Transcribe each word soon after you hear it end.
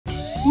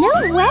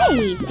No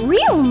way!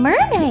 Real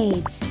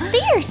mermaids!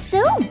 They are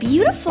so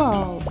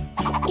beautiful!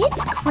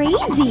 It's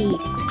crazy!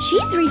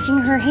 She's reaching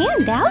her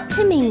hand out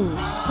to me!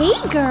 Hey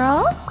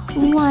girl!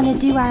 Wanna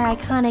do our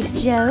iconic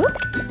joke?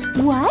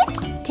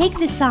 What? Take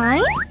the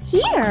sign?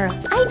 Here!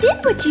 I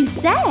did what you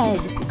said!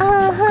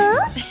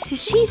 Uh-huh!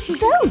 She's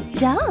so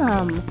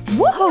dumb!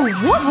 Whoa,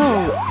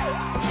 whoa!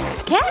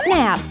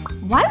 Catnap!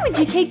 Why would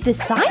you take the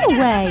sign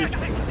away?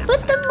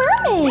 But the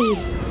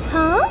mermaids!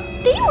 Huh?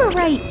 They were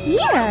right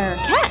here!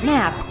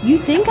 Catnap, you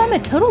think I'm a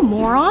total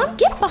moron?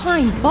 Get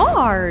behind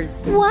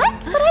bars!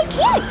 What? But I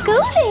can't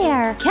go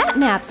there!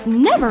 Catnaps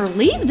never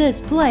leave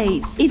this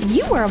place! If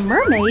you were a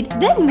mermaid,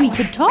 then we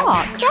could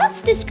talk!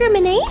 That's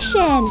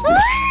discrimination!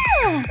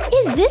 Ah!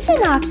 Is this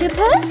an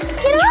octopus?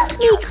 Get off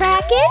me,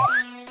 Kraken!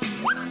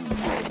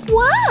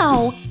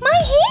 Wow!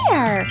 My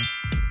hair!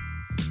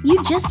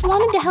 You just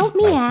wanted to help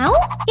me out?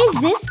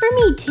 Is this for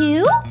me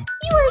too?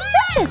 You are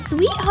such a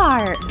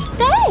sweetheart!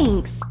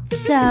 Thanks!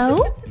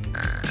 So,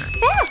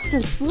 fast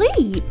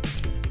asleep.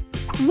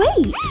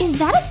 Wait, is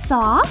that a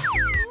saw?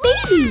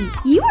 Baby,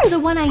 you are the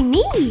one I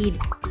need.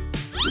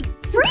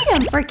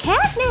 Freedom for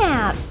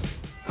catnaps!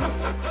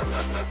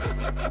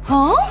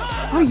 Huh?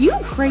 Are you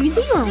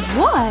crazy or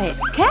what?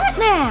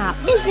 Catnap!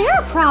 Is there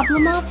a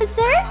problem,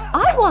 officer?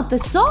 I want the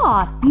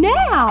saw,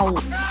 now!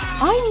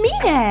 I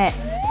mean it!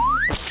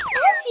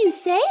 As you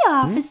say,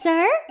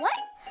 officer. What?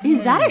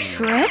 Is that a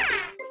shrimp?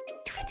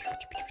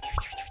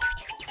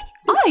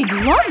 I'd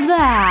love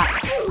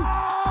that!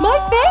 My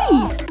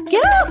face!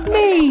 Get off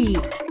me!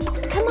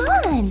 Come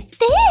on,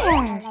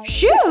 there!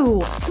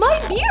 Shoo! My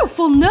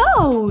beautiful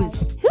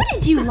nose! Who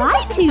did you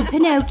lie to,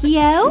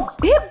 Pinocchio?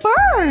 It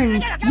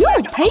burns!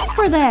 You'll pay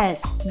for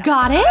this!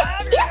 Got it?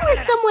 It was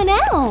someone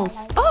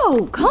else!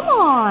 Oh, come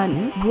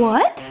on!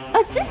 What?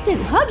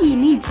 Assistant Huggy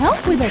needs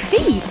help with a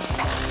thief!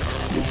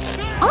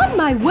 On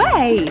my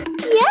way!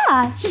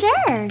 Yeah,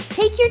 sure.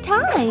 Take your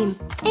time.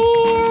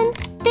 And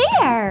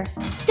there!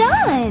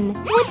 Done!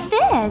 What's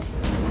this?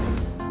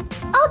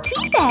 I'll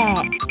keep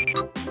it!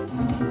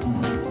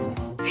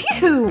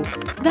 Phew!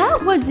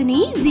 That wasn't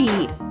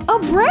easy! A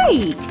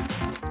break!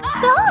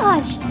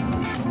 Gosh!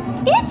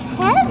 It's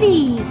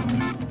heavy!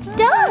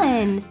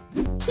 Done!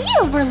 He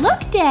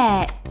overlooked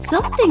it!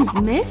 Something's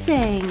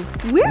missing.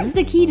 Where's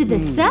the key to the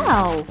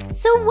cell?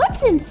 So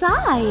what's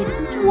inside?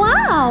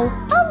 Wow!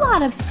 A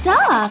lot of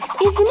stuff!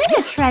 Isn't it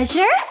a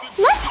treasure?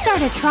 Let's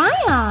start a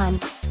try-on!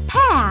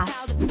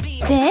 Pass!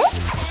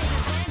 This?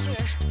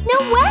 No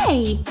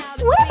way!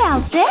 What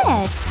about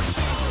this?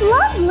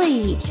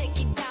 Lovely!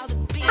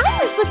 I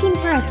was looking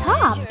for a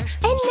top, and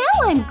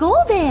now I'm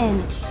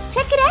golden!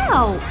 Check it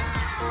out!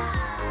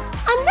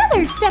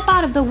 Another step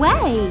out of the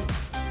way!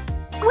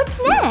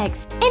 What's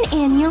next? An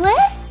amulet?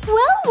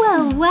 Well,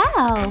 well,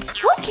 well!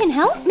 What can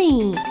help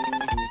me?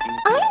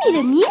 I need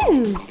a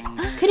muse!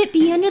 Could it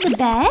be under the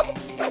bed?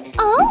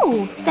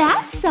 Oh,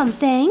 that's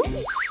something!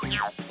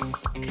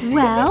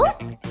 Well?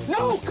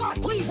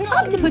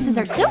 Octopuses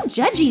are so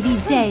judgy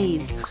these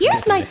days.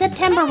 Here's my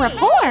September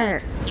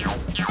report!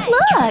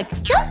 Look!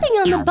 Jumping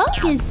on the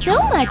bunk is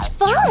so much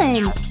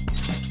fun!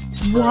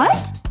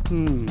 What?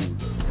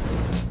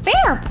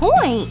 Fair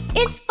point!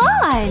 It's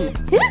fun!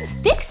 Who's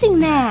fixing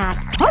that?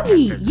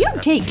 Huggy, you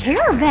take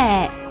care of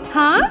it!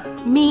 Huh?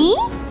 Me?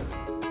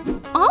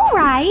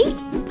 Alright!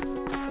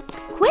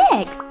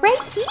 Quick!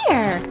 Right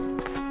here!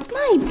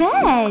 My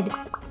bed!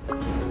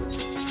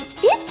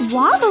 It's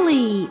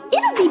wobbly!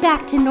 It'll be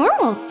back to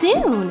normal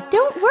soon!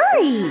 Don't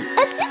worry!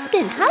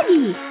 Assistant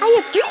Huggy,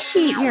 I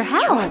appreciate your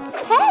help!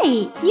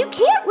 Hey! You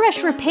can't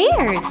rush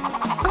repairs!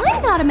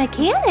 I'm not a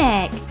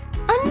mechanic!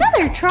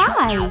 Another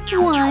try!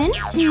 1,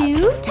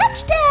 2,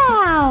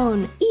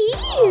 touchdown!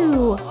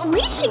 Ew!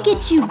 We should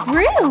get you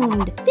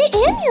groomed!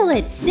 The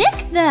amulet's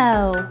sick,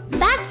 though!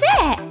 That's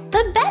it!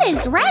 The bed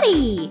is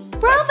ready!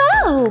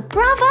 Bravo!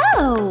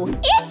 Bravo!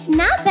 It's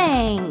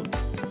nothing!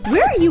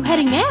 Where are you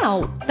heading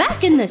out?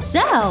 Back in the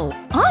cell!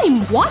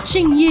 I'm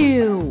watching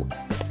you!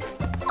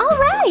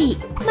 Alright!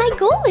 My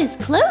goal is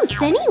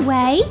close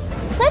anyway!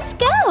 Let's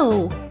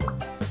go!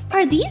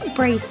 Are these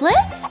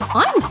bracelets?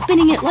 I'm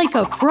spinning it like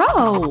a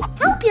pro!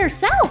 Help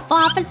yourself,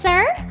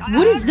 officer!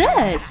 What is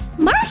this?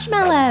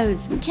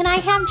 Marshmallows! Can I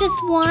have just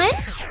one?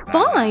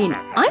 Fine!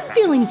 I'm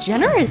feeling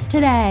generous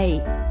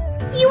today!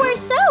 You are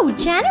so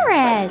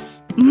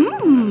generous!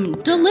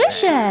 Mmm!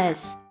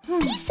 Delicious!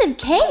 Piece of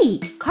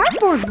cake!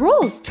 Cardboard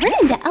rolls turn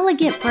into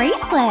elegant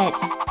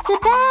bracelets!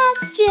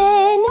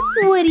 Sebastian!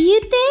 What do you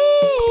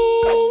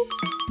think?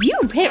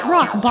 You've hit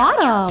rock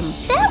bottom!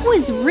 That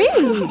was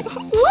rude!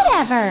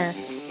 Whatever!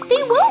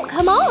 They won't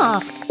come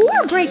off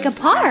or break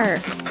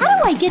apart! How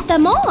do I get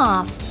them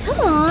off? Come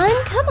on,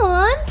 come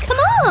on, come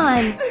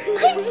on!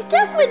 I'm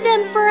stuck with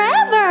them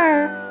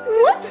forever!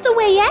 What's the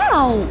way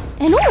out?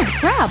 An old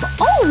crab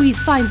always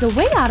finds a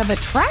way out of a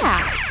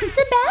trap!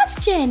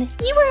 Sebastian,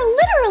 you are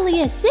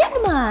literally a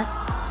Sigma!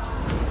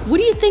 What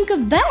do you think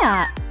of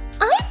that?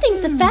 I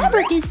think the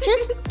fabric is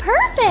just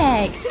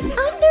perfect!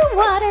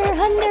 Underwater,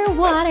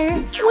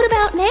 underwater! What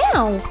about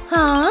now?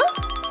 Huh?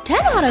 10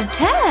 out of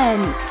 10!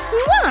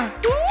 Mwah!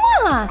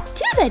 Mwah!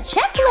 To the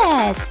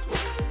checklist!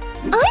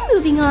 I'm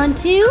moving on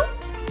to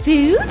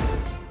food.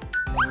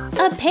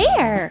 A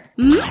pear.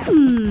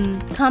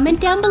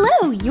 Comment down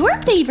below your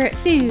favorite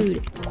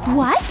food.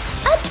 What?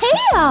 A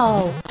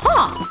tail!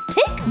 Ha!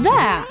 Take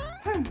that!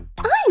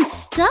 I'm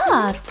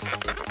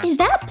stuffed. Is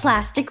that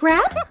plastic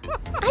wrap?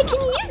 I can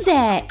use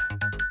it.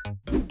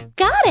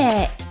 Got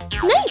it.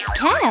 Nice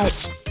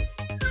catch.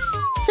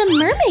 Some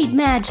mermaid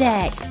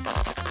magic.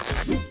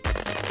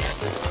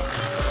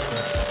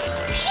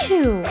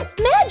 Phew!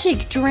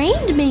 Magic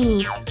drained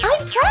me.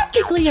 I'm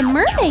practically a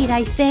mermaid,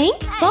 I think.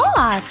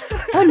 Boss!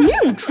 A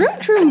new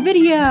TroomTroom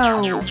video!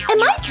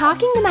 Am I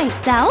talking to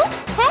myself?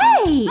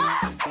 Hey!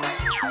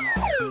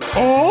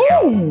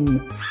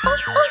 Oh!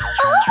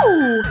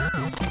 Oh!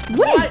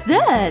 What is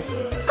this?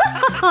 Ha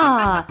ha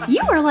ha!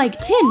 You are like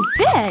tinned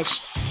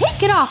fish!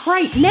 Take it off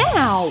right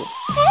now!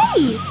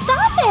 Hey!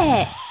 Stop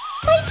it!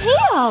 My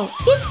tail!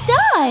 It's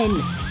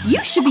done!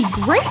 You should be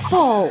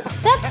grateful!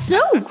 That's so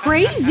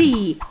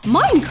crazy!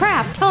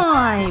 Minecraft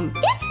time!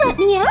 It's let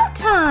me out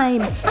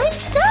time! I'm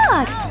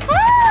stuck!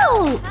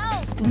 Help!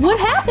 What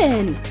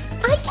happened?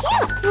 I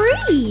can't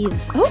breathe!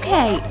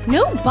 Okay,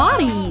 no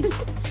bodies!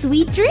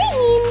 Sweet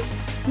dreams!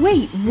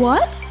 Wait,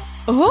 what?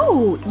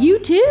 Oh, you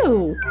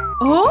too!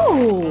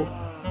 Oh!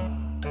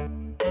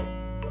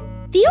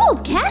 The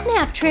old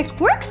catnap trick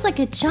works like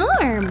a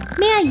charm.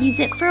 May I use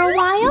it for a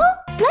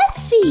while?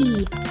 Let's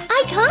see.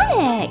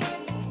 Iconic.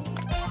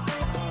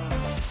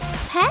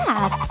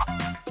 Pass.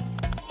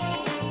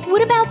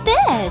 What about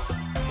this?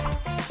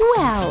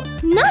 Well,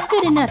 not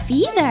good enough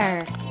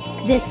either.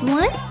 This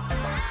one?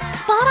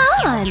 Spot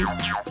on.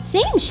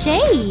 Same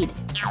shade.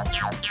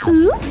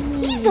 Oops,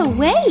 he's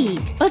awake.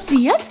 A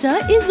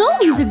siesta is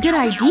always a good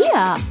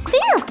idea.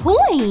 Fair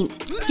point.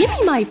 Give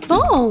me my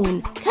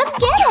phone. Come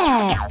get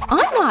it.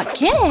 I'm not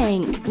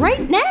kidding.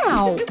 Right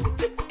now.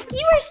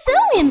 You are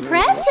so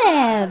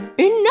impressive.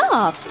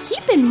 Enough.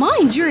 Keep in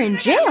mind you're in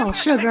jail,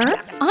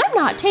 sugar. I'm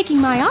not taking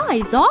my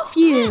eyes off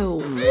you.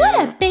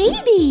 What a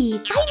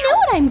baby. I know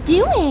what I'm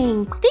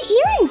doing.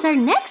 The earrings are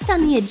next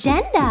on the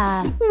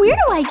agenda. Where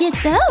do I get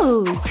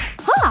those?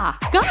 Ha!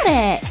 Got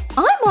it!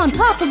 I'm on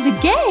top of the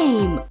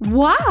game!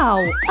 Wow!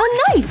 A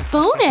nice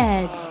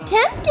bonus!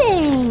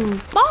 Tempting!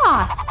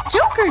 Boss!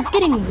 Joker's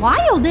getting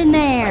wild in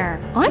there!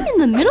 I'm in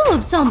the middle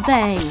of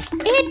something!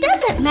 It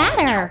doesn't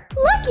matter!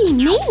 Lucky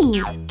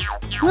me!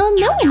 Well,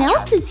 no one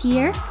else is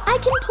here. I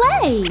can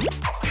play!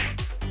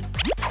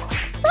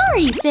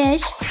 Sorry,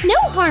 fish. No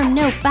harm,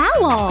 no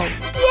foul.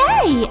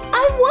 Yay!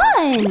 I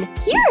won!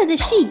 Here are the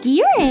chic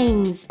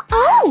earrings.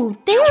 Oh,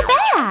 they are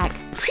back.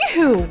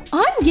 Phew!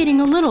 I'm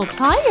getting a little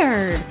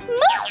tired.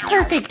 Most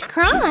perfect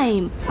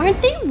crime.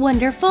 Aren't they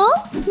wonderful?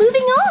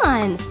 Moving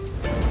on.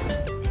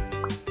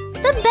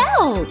 The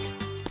belt.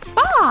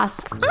 Boss,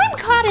 I'm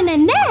caught in a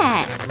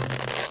net.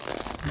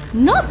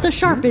 Not the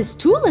sharpest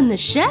tool in the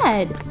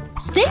shed.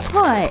 Stay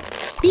put.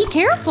 Be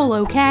careful,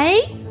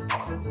 okay?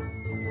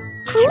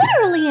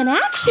 Literally an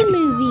action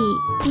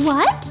movie.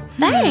 What?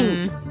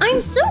 Thanks.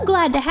 I'm so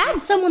glad to have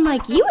someone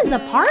like you as a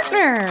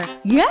partner.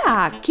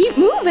 Yeah, keep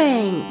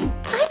moving.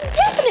 I'm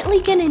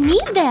definitely gonna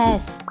need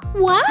this.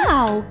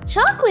 Wow,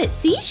 chocolate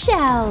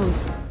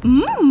seashells.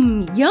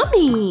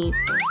 Yummy.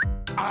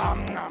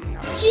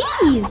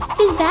 Geez,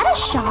 is that a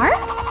shark?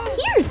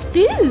 Here's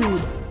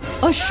food.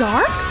 A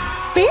shark?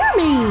 Spare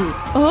me.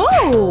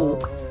 Oh.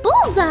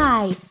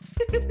 Bullseye.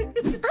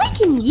 I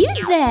can use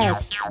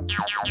this.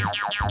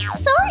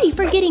 Sorry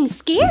for getting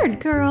scared,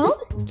 girl.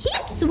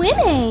 Keep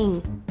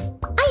swimming.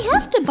 I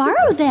have to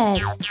borrow this.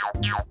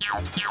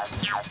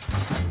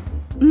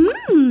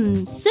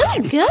 So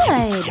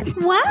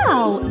good.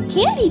 Wow,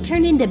 candy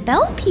turned into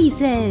belt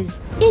pieces.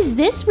 Is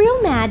this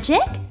real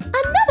magic?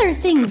 Another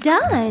thing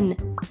done.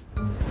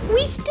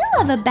 We still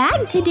have a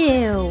bag to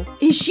do.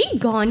 Is she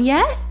gone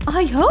yet?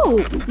 I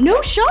hope.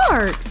 No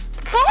sharks.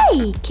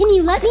 Hey, can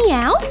you let me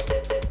out?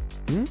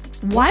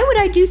 Why would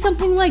I do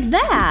something like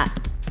that?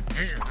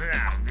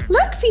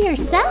 Look for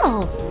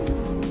yourself.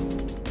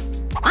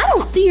 I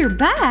don't see your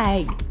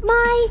bag.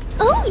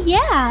 Oh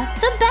yeah,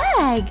 the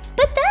bag.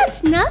 But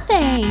that's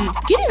nothing.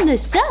 Get in the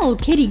cell,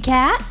 kitty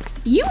cat.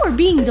 You are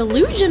being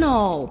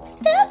delusional.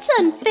 That's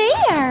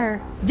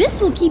unfair.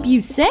 This will keep you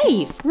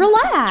safe.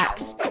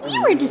 Relax.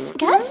 You are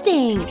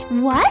disgusting.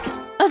 What?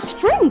 A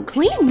spring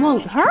clean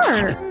won't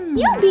hurt.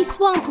 You'll be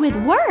swamped with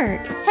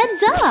work.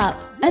 Heads up.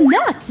 And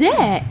that's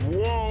it.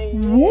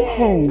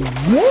 Whoa!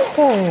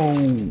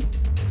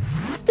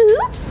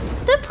 Oops!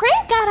 The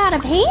prank got out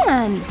of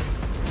hand.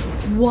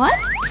 What?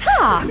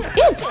 Ha!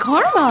 It's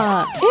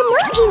karma!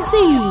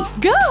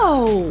 Emergency!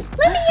 Go!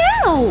 Let me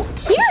out!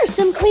 Here are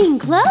some clean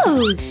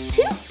clothes.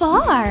 Too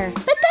far.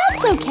 But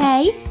that's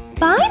okay.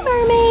 Bye,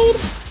 mermaid.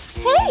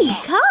 Hey,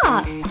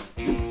 cop!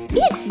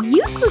 It's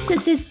useless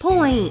at this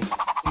point.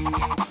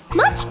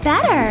 Much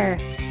better.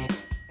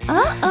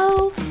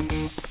 Uh-oh.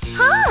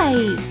 Hi!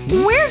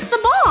 Where's the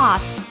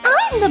boss?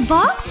 I'm the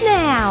boss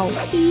now.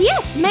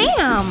 Yes,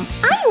 ma'am.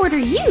 I order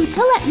you to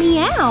let me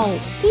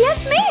out.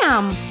 Yes,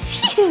 ma'am.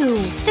 Phew,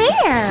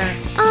 there.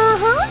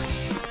 Uh-huh.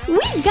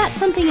 we've got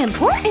something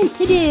important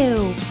to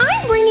do.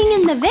 I'm bringing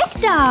in the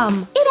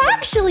victim. It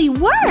actually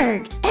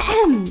worked.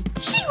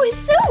 She was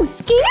so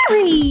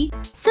scary.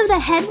 So the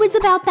head was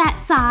about that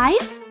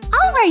size?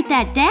 I'll write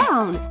that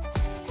down.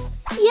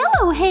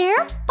 Yellow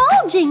hair,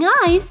 bulging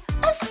eyes,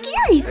 a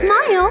scary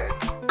smile.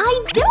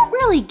 I don't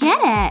really get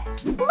it.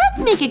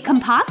 Let's make a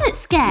composite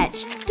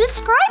sketch.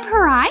 Describe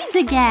her eyes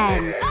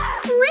again.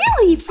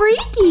 Really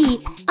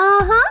freaky.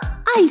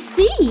 I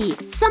see.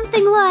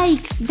 Something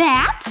like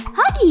that?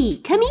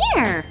 Huggy, come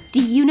here.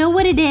 Do you know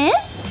what it is?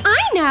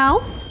 I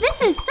know.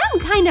 This is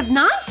some kind of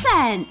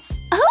nonsense.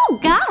 Oh,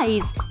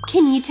 guys,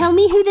 can you tell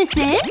me who this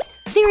is?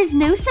 There is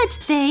no such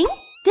thing?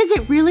 Does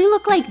it really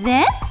look like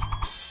this?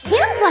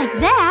 Hands like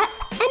that,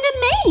 and a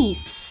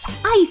mace.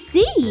 I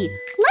see.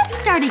 Let's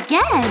start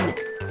again.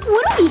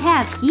 What do we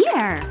have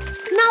here?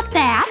 Not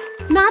that.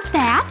 Not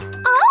that.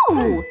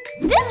 Oh!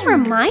 This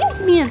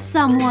reminds me of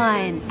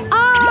someone.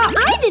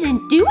 I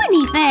didn't do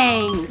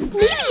anything.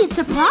 Maybe it's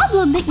a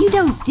problem that you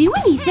don't do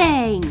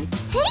anything.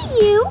 Hey,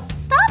 you!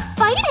 Stop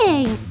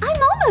fighting!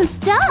 I'm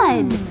almost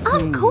done.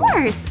 Of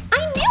course!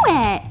 I knew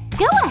it!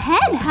 Go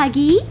ahead,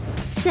 Huggy.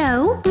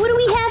 So, what do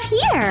we have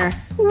here?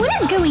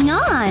 What is going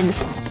on?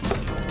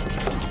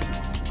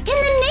 In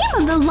the name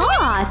of the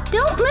law,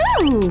 don't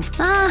move!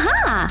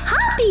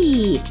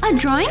 Hoppy! A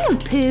drawing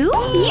of poo?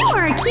 You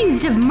are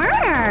accused of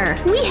murder!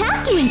 We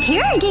have to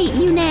interrogate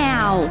you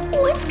now!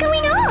 What's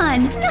going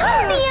on?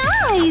 Not in the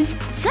eyes!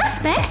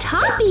 Suspect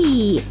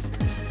Hoppy!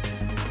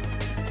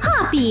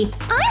 Hoppy,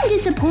 I'm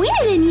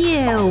disappointed in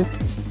you!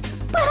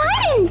 But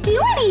I didn't do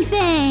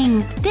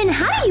anything! Then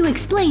how do you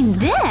explain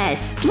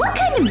this? What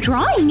kind of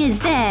drawing is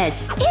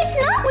this? It's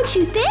not what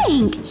you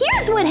think!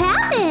 Here's what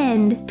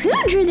happened! Pooh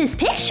drew this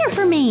picture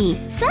for me.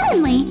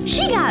 Suddenly,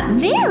 she got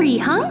very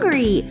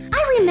hungry.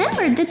 I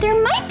remembered that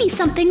there might be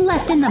something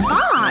left in the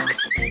box.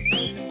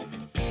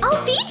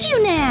 I'll feed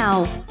you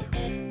now!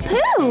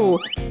 Pooh!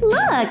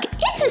 Look,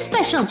 it's a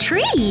special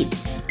treat!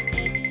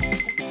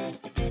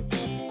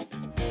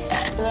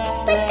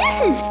 But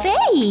this is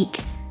fake!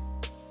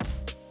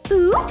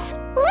 Oops!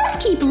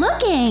 Let's keep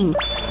looking!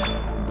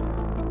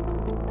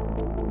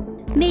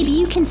 Maybe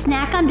you can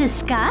snack on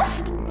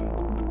disgust?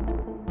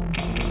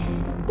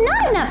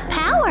 Not enough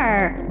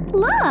power!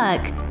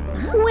 Look!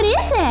 What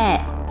is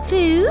it?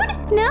 Food?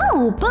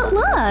 No, but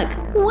look!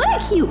 What a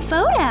cute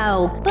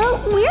photo!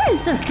 But where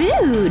is the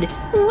food?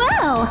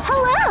 Well,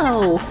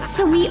 hello!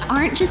 So we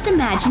aren't just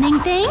imagining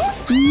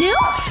things? Nope!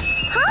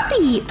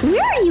 Hoppy,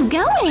 where are you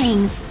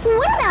going?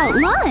 What about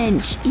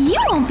lunch? You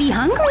won't be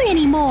hungry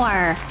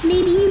anymore.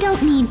 Maybe you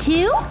don't need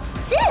to?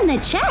 Sit in the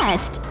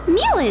chest.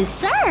 Meal is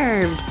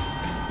served.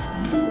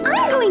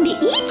 I'm going to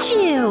eat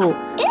you.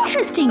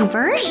 Interesting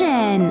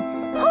version.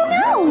 Oh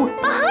no!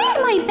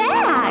 Behind my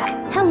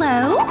back!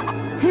 Hello?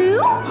 Who?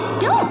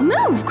 Don't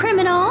move,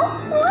 criminal!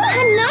 What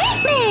a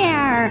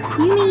nightmare!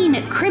 You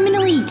mean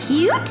criminally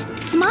cute?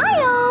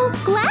 Smile!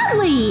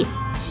 Gladly!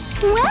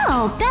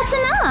 Well, that's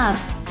enough.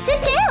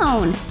 Sit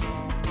down!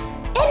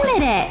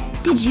 Admit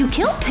it! Did you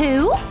kill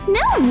Pooh?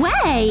 No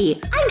way!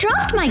 I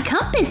dropped my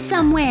compass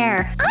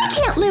somewhere! I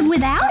can't live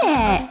without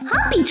it!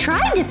 Hoppy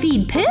tried to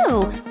feed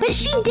Pooh, but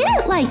she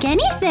didn't like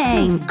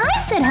anything! I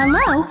said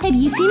hello, have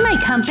you seen my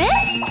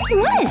compass?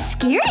 What a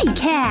scaredy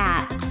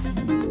cat!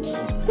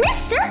 This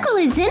circle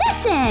is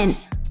innocent!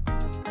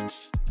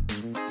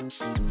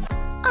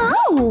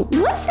 Oh,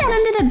 what's that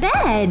under the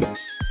bed?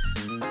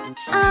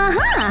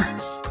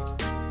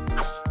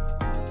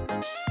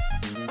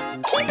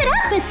 Keep it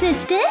up,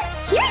 assistant!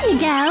 Here you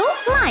go!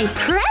 My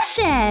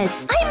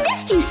precious! I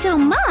missed you so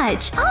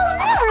much! I'll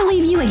never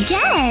leave you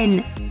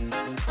again!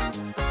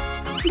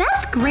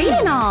 That's great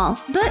and all,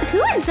 but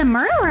who is the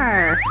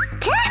murderer?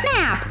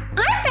 Catnap!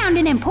 I found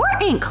an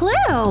important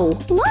clue!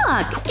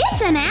 Look,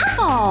 it's an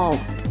apple!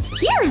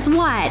 Here's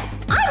what!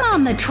 I'm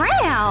on the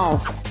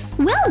trail!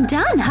 Well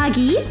done,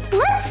 Huggy!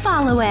 Let's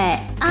follow it!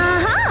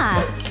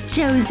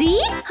 Josie?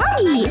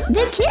 Huggy,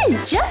 the kid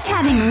is just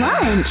having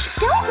lunch.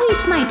 Don't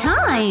waste my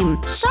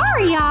time.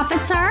 Sorry,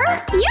 officer.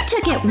 You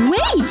took it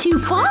way too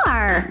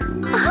far.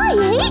 I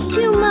hate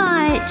too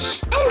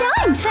much. And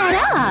I'm fed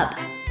up.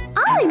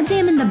 I'll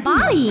examine the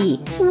body.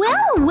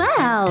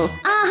 Well.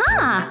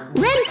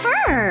 Red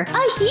fur.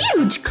 A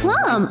huge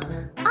clump.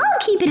 I'll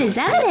keep it as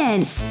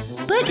evidence.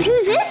 But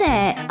whose is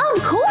it?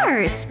 Of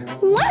course.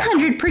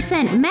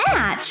 100%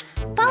 match.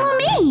 Follow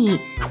me.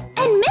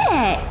 Admit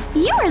it.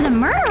 You are the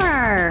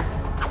murderer.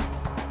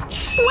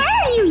 Why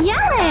are you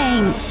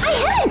yelling? I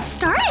haven't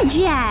started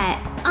yet.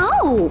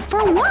 Oh,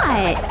 for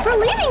what? For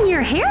leaving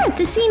your hair at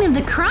the scene of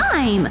the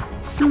crime.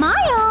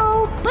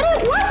 Smile. But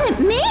it wasn't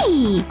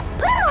me.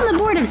 Put it on the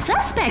board of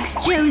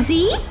suspects,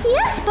 Josie.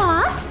 Yes,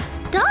 boss.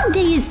 Dog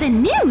Day is the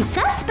new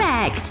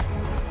suspect.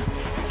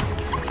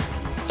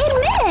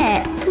 Admit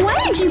it! Why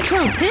did you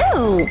kill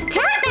Pooh?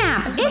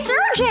 Catnap! It's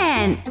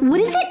urgent! What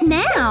is it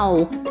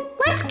now?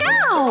 Let's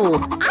go!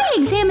 I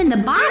examined the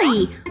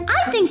body. I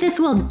I think this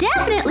will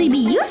definitely be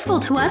useful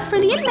to us for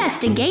the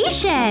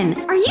investigation.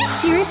 Are you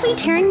seriously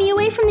tearing me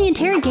away from the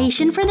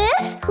interrogation for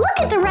this? Look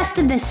at the rest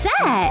of the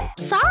set.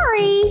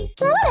 Sorry.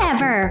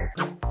 Whatever.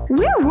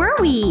 Where were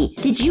we?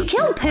 Did you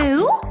kill Pooh?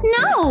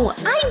 No,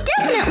 I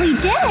definitely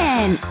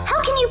didn't.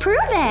 How can you prove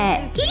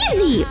it?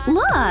 Easy.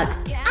 Look,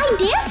 I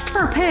danced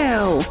for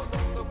Pooh.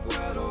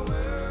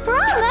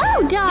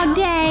 Bravo, Dog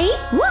Day!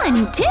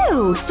 1,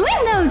 2,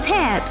 swing those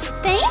hips!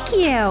 Thank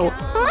you!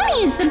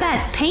 Money is the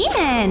best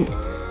payment!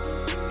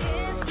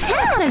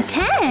 10 out of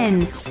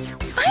 10!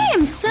 I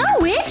am so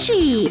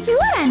itchy!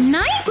 What a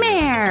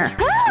nightmare!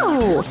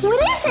 Oh,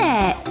 what is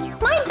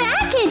it? My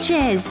back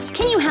itches!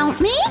 Can you help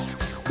me?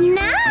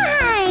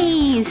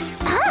 Nice!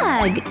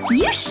 Ugh,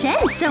 you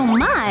shed so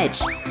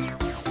much!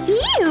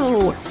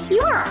 Ew!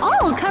 You are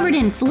all covered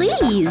in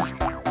fleas!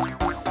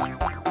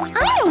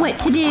 I know what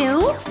to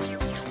do!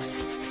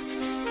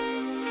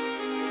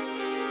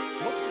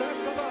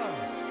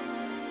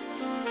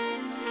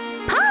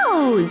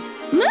 Pose!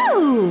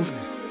 Move!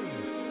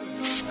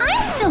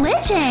 I'm still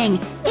itching!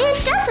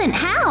 It doesn't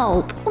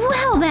help!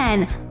 Well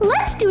then,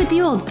 let's do it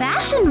the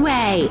old-fashioned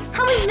way!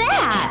 How is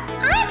that?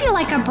 I feel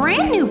like a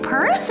brand new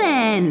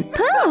person!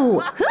 Pooh!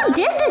 Who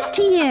did this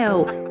to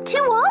you? To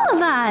all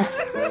of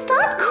us!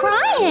 Stop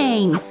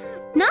crying!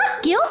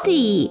 Not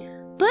guilty!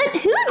 But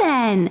who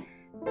then?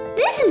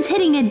 This is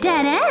hitting a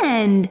dead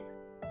end!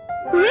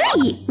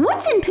 Wait!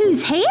 What's in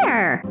Pooh's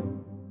hair?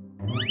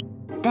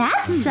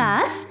 That's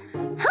sus!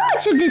 How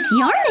much of this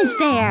yarn is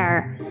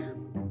there?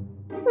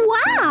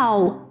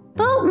 Wow!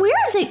 But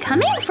where is it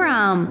coming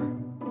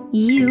from?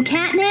 You,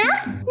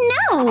 Catnap?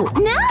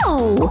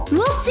 No!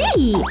 We'll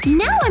see!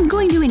 Now I'm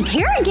going to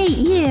interrogate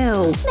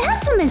you!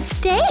 That's a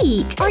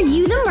mistake! Are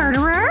you the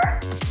murderer?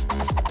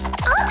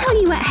 I'll tell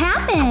you what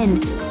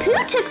happened!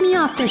 Pooh took me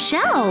off the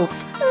shelf!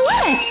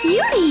 What a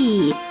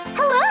cutie!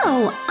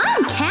 Hello,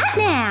 I'm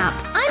Catnap!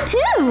 I'm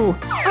Pooh!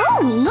 Oh,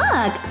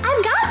 look!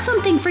 I've got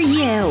something for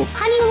you!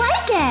 How do you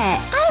like it?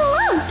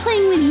 I love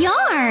playing with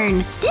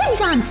yarn!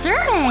 Dibs on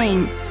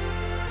serving!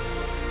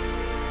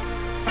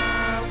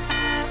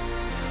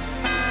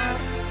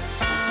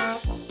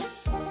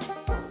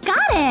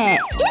 Got it!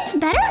 It's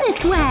better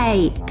this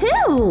way!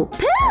 Pooh!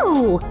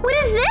 Pooh! What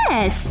is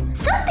this?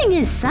 Something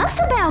is sus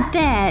about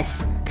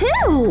this!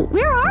 Pooh!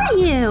 Where are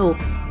you?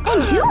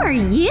 And who are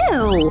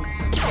you?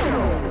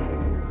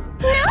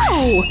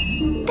 No!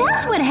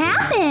 That's what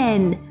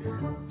happened!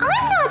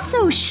 I'm not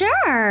so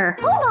sure!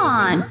 Hold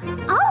on!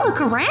 I'll look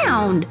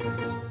around!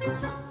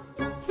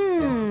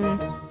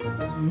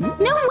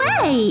 No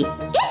way!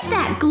 It's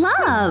that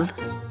glove!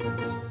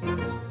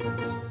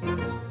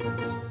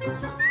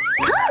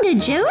 Come to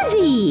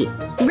Josie!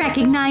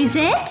 Recognize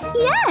it?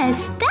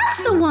 Yes,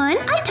 that's the one!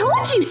 I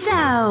told you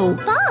so!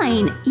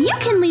 Fine, you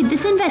can lead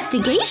this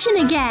investigation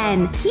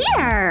again!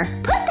 Here!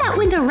 Put that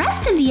with the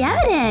rest of the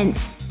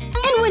evidence!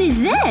 And what is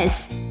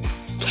this?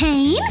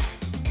 Cane?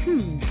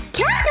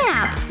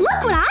 Catnap!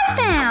 Look what I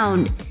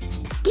found!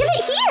 Give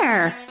it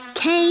here!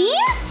 Cane?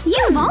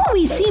 You've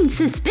always seemed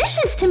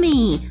suspicious to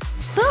me!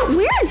 But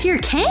where is your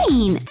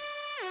cane?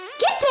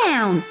 Get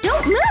down!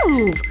 Don't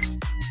move!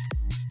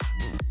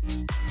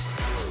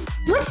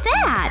 What's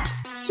that?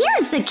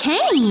 Here's the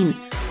cane!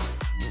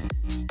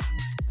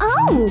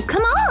 Oh,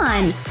 come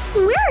on!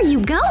 Where are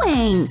you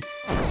going?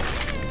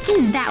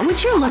 Is that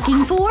what you're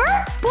looking for?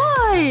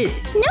 But…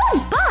 No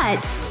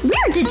buts!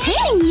 We're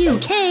detaining you,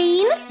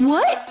 Cane!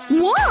 What?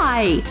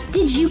 Why?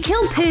 Did you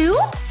kill Pooh?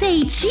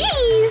 Say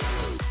cheese!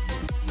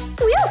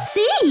 We'll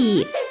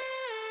see!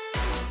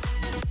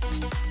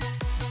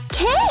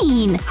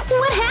 Cane!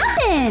 What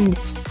happened?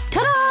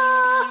 Ta-da!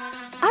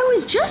 I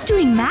was just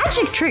doing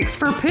magic tricks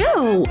for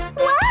Pooh!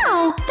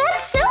 Wow!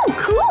 That's so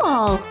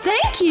cool!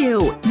 Thank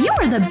you! You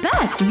are the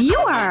best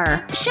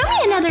viewer! Show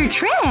me another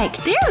trick!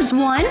 There's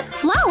one!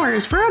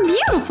 Flowers for a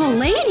beautiful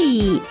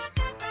lady!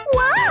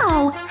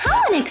 Wow!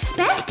 How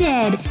unexpected!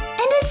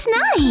 And it's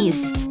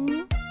nice!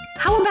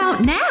 How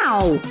about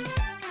now?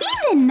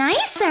 Even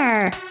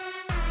nicer!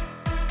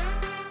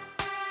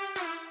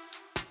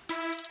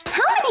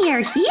 How many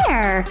are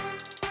here?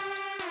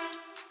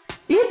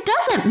 It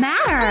doesn't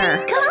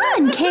matter! Come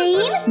on,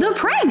 Cane! The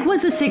prank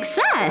was a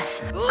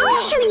success! I'll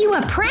show you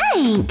a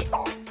prank!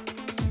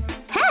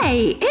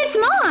 Hey, it's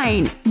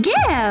mine!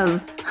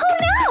 Give! Oh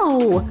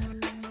no!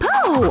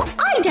 Pooh,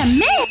 I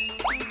demand…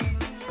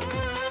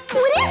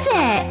 What is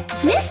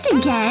it? Missed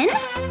again?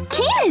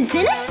 Cane is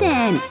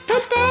innocent!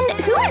 But then,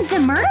 who is the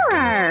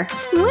murderer?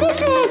 What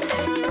if it's…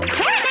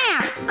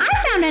 Catnap! I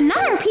found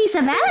another piece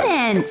of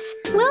evidence!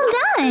 Well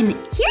done!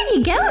 Here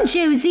you go,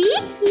 Josie!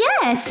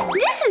 Yes,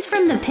 this is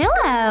from the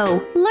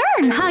pillow!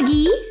 Learn,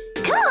 Huggy!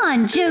 Come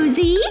on,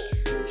 Josie!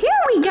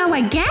 Here we go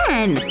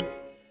again!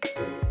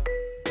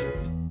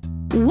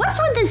 What's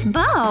with this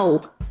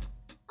bow?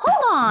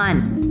 Hold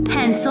on!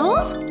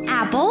 Pencils,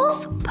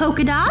 apples,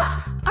 polka dots,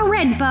 a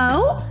red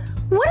bow?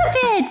 What if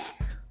it's…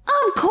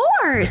 Of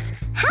course!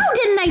 How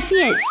didn't I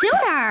see it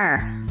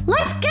sooner?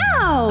 Let's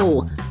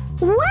go!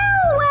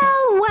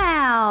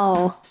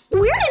 Well.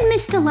 Where did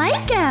Miss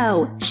Delight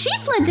go? She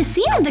fled the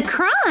scene of the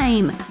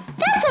crime.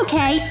 That's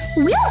okay.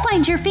 We'll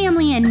find your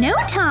family in no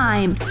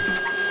time.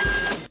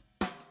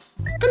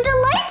 The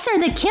delights are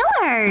the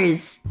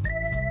killers.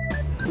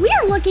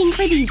 We're looking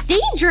for these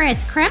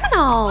dangerous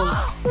criminals.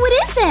 What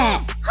is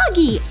it?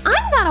 Huggy,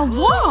 I'm not a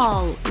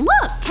wall.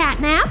 Look,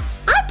 Catnap.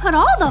 I put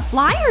all the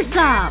flyers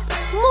up.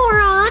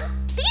 Moron.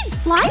 These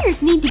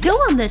flyers need to go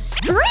on the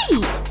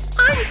street.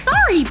 I'm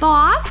sorry,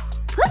 boss.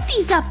 Put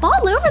these up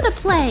all over the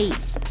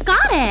place.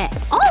 Got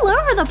it. All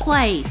over the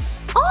place.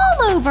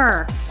 All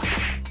over.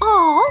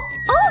 All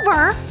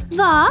over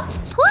the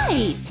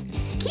place.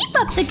 Keep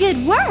up the good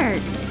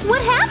work.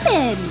 What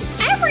happened?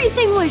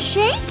 Everything was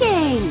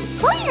shaking.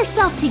 Pull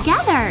yourself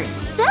together.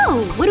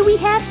 So, what do we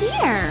have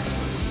here?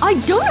 I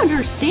don't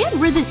understand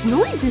where this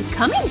noise is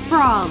coming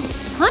from.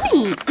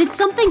 Honey, did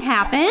something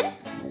happen?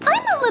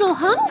 I'm a little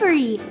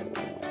hungry.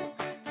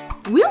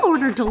 We'll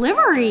order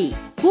delivery.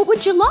 What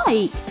would you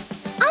like?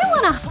 I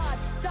want a hot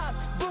dog,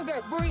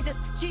 burger, burritos,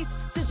 cheese,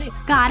 sushi.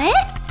 Got it?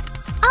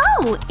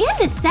 Oh, and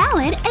a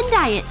salad and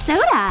diet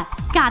soda.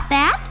 Got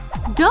that?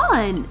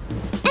 Done.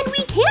 And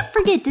we can't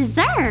forget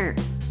dessert.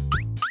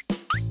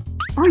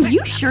 Are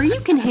you sure you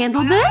can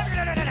handle this?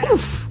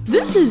 Oof,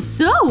 this is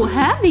so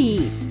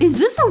heavy. Is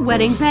this a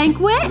wedding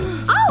banquet?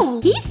 Oh,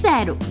 he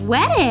said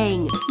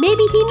wedding.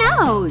 Maybe he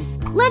knows.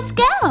 Let's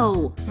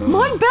go.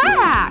 My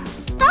back!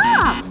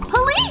 Stop!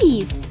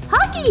 Police!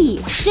 Huggy!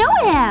 Show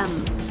him!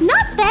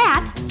 Not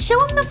that! Show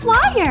him the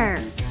flyer!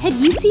 Have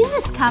you seen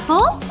this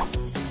couple?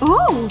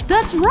 Oh,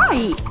 that's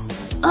right!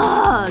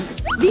 Ugh!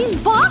 These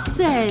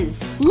boxes!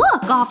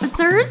 Look,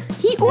 officers!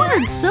 He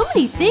ordered so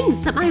many things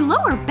that my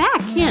lower back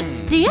can't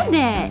stand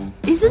it!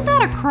 Isn't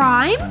that a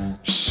crime?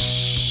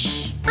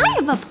 Shh! I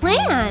have a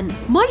plan!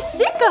 My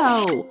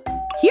sicko!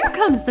 Here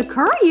comes the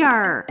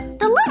courier!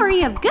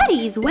 Delivery of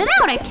goodies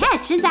without a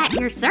catch is at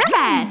your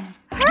service!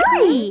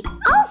 Hurry!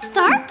 I'll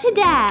starve to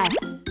death!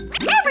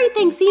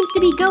 Everything seems to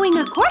be going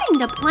according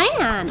to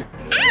plan!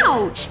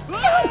 Ouch!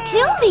 Don't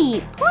kill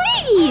me!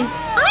 Please!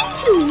 I'm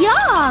too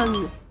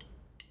young!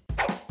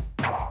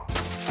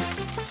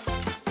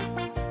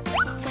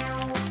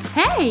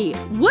 Hey,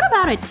 what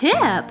about a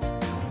tip?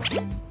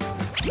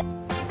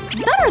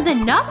 Better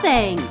than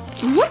nothing!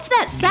 What's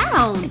that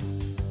sound?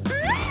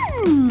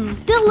 Mmm!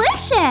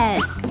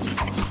 Delicious!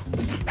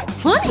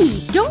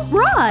 Honey, don't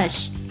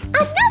rush!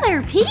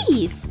 Another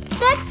piece!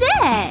 That's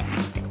it!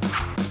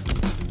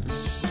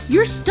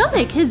 Your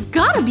stomach has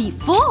gotta be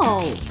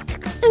full!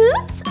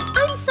 Oops!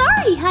 I'm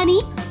sorry,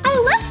 honey! I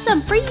left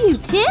some for you,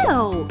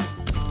 too!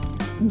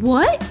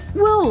 What?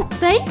 Well,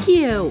 thank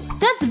you!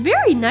 That's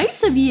very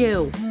nice of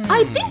you!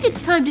 I think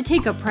it's time to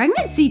take a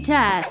pregnancy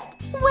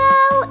test!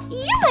 Well,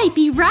 you might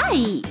be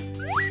right!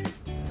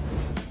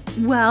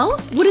 Well,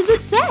 what does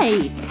it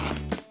say?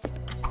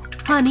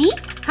 Honey,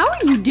 how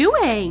are you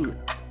doing?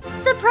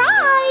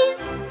 Surprise!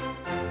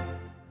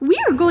 We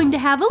are going to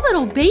have a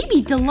little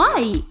baby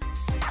delight!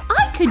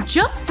 I could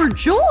jump for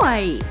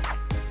joy!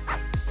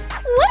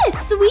 What a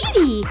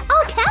sweetie!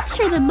 I'll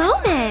capture the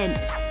moment!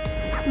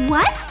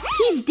 What?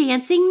 He's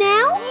dancing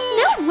now?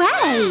 No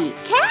way!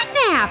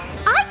 Catnap!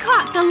 I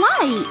caught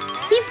Delight!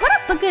 He put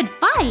up a good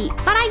fight,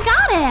 but I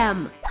got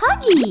him!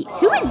 Huggy!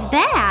 Who is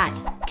that?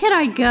 Can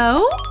I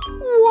go?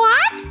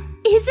 What?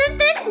 Isn't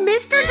this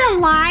Mr.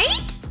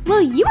 Delight?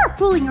 Well, you are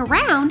fooling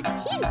around.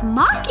 He's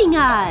mocking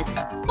us!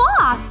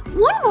 Boss,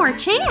 one more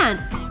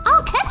chance!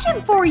 I'll catch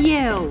him for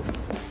you!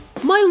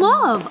 My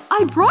love,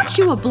 I brought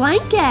you a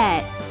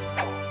blanket!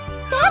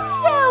 That's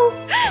so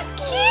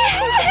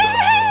cute!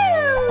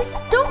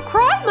 Don't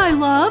cry, my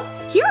love!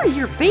 Here are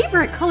your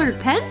favorite colored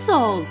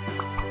pencils!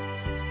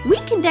 We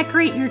can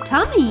decorate your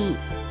tummy!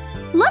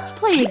 Let's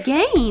play a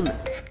game! Are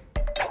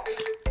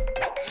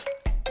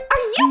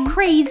you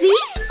crazy?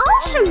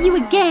 I'll show you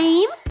a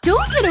game!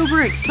 Don't get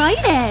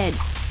overexcited!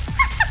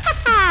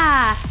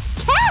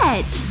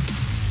 Catch!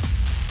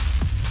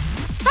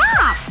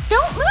 Stop!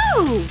 Don't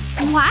move!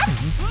 What?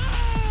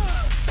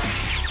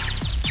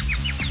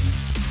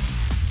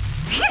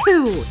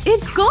 Phew!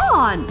 It's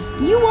gone!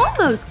 You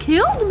almost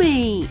killed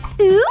me!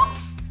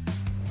 Oops!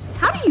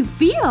 How do you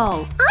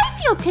feel? I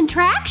feel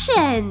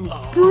contractions!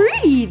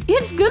 Breathe!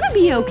 It's gonna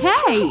be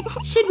okay!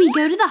 Should we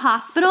go to the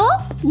hospital?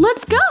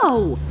 Let's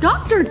go!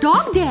 Dr.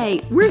 Dog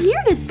Day, we're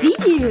here to see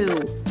you!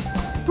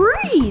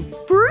 Breathe!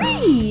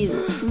 Breathe!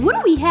 What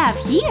do we have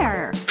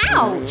here?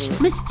 Ouch!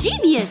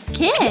 Mischievous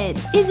kid!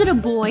 Is it a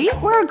boy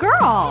or a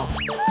girl?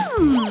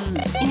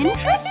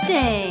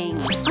 Interesting!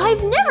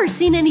 I've never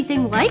seen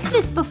anything like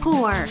this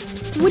before.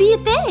 What do you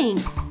think?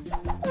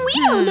 We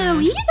don't know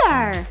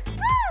either.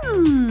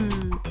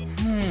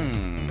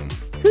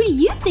 Who do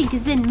you think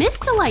is in Miss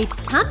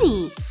Delight's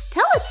tummy?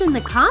 Tell us in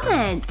the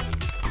comments.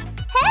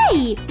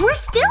 Hey, we're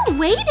still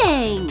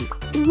waiting!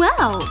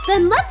 Well,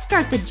 then let's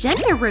start the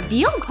gender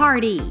reveal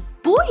party.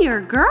 Boy or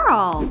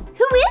girl?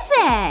 Who is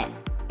it?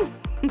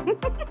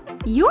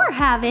 You're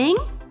having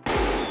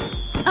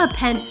a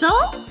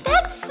pencil?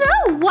 That's so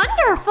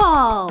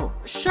wonderful!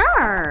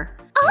 Sure.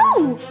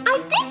 Oh, I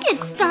think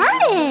it's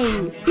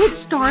starting! It's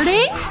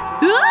starting?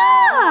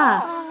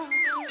 Ah!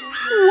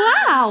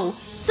 Wow!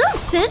 So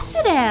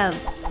sensitive!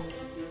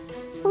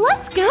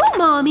 Let's go,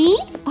 Mommy!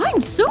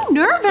 I'm so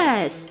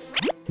nervous!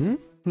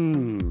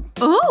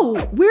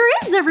 Oh, where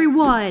is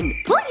everyone?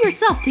 Pull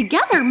yourself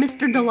together,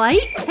 Mr.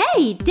 Delight!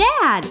 Hey,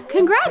 Dad!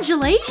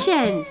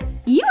 Congratulations!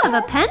 You have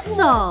a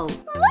pencil!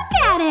 Look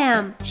at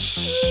him!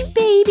 Shh,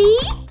 baby!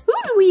 Who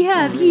do we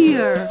have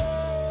here?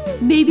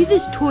 Maybe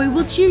this toy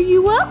will cheer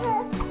you up?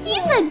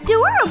 He's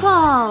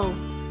adorable!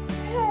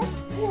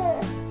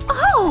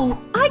 Oh,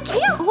 I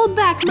can't hold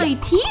back my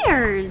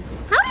tears!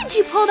 How did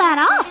you pull that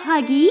off,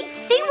 Huggy?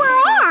 They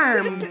were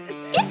armed!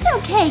 It's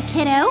okay,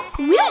 kiddo.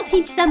 We'll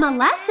teach them a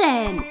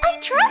lesson. I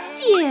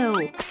trust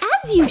you.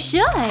 As you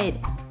should.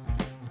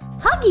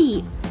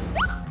 Huggy.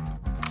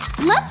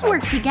 Let's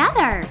work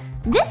together.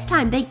 This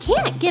time they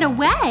can't get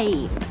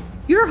away.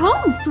 You're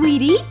home,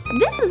 sweetie.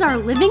 This is our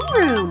living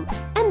room.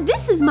 And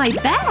this is my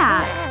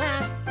bath.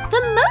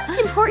 The most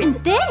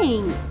important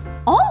thing.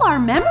 All our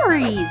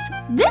memories.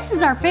 This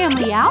is our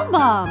family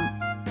album.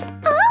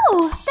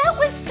 Oh, that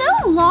was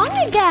so long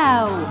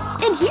ago.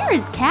 And here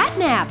is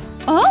Catnap.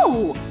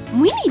 Oh,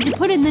 we need to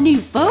put in the new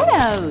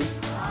photos.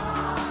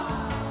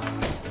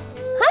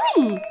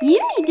 Honey,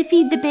 you need to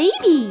feed the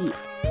baby.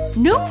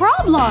 No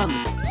problem.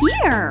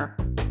 Here.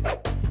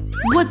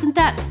 Wasn't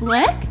that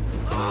slick?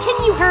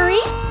 Can you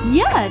hurry?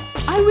 Yes,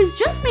 I was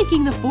just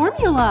making the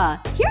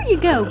formula. Here you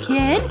go,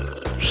 kid.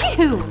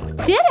 Phew,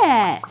 did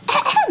it.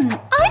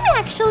 I'm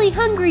actually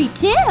hungry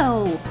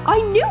too.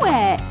 I knew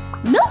it.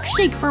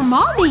 Milkshake for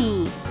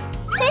Mommy.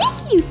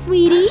 Thank you,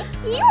 sweetie.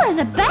 You are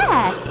the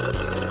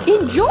best.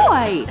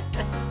 Enjoy.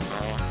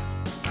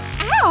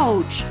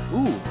 Ouch!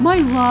 Ooh. My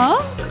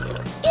love?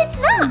 It's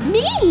not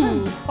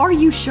me! Are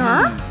you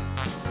sure?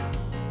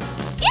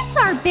 It's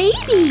our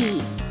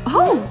baby!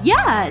 Oh,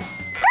 yes!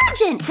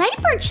 Urgent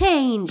diaper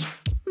change!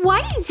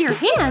 Why use your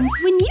hands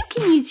when you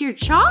can use your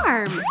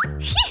charm?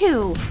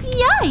 Phew!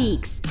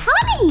 Yikes!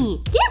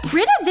 Honey! Get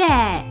rid of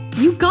it!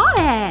 You got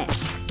it!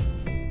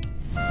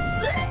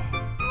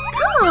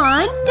 Come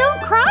on!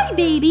 Don't cry,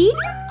 baby!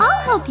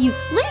 I'll help you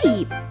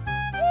sleep!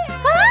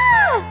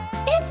 Ah!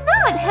 It's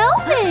not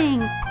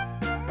helping!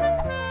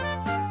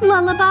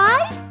 Lullaby?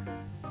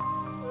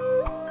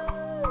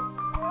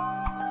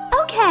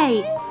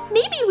 Okay,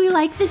 maybe we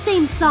like the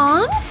same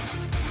songs?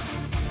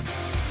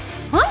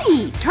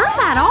 Honey, turn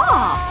that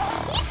off!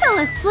 He fell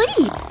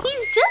asleep!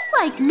 He's just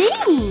like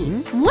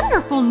me!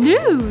 Wonderful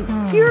news!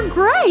 You're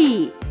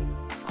great!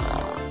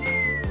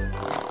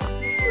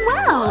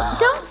 Well,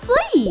 don't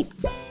sleep!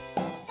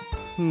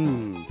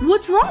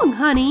 What's wrong,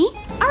 honey?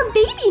 Our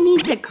baby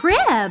needs a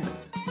crib!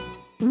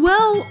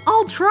 Well,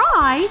 I'll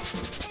try.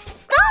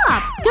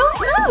 Stop! Don't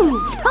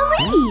move!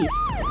 Police!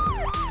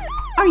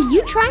 Are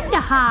you trying to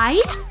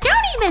hide?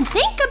 Don't even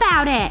think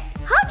about it!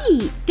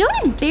 Huggy,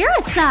 don't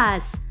embarrass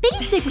us!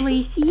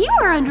 Basically, you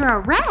are under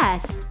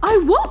arrest. I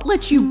won't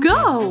let you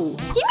go!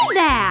 Give me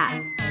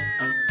that!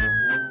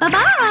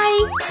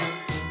 Bye-bye!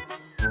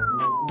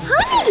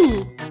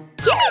 Honey!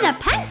 Give me the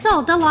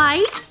pencil,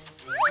 Delight!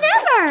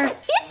 Never!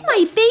 It's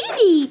my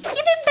baby! Give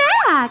it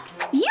back!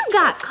 You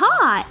got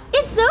caught!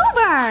 It's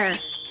over!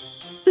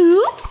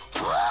 Oops!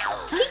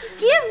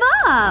 Give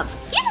up!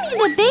 Give me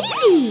the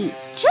baby!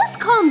 Just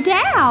calm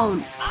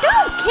down!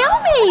 Don't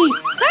kill me!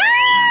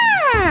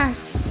 Ah!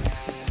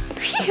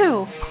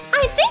 Phew!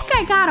 I think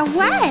I got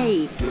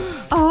away!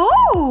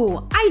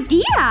 Oh!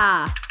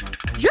 Idea!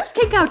 Just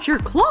take out your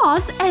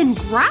claws and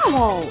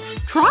growl!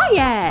 Try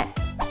it!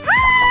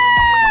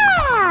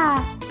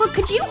 Ah! But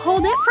could you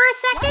hold it for a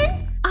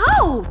second?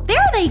 Oh!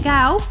 There they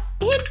go!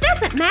 It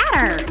doesn't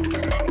matter!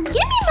 Give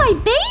me my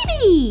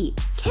baby!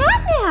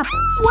 Catnap!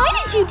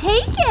 Why did you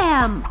take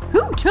him?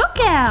 Who took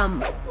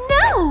him?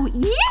 No,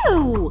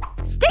 you!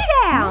 Stay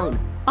down!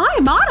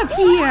 I'm out of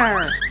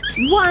here!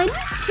 1,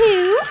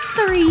 2,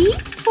 3,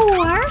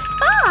 4,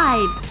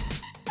 5!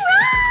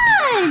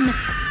 Run!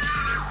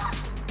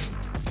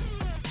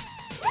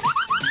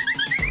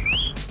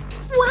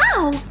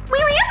 Wow!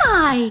 Where am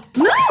I?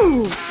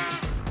 Move!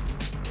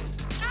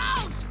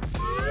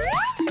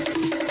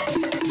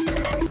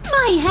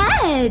 My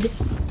head!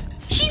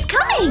 She's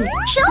coming!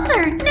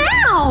 Shelter,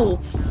 now!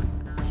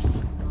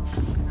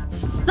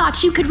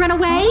 Thought you could run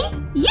away?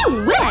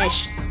 You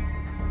wish!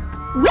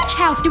 Which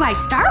house do I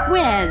start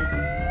with?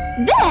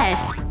 This!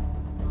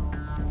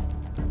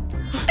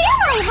 Spare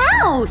my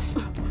house!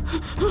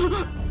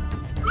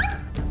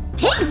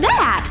 Take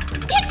that!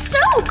 It's so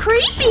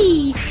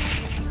creepy!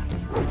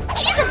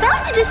 She's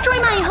about to destroy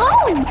my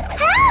home!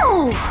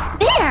 Help!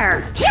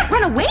 There! Can't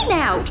run away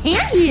now,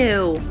 can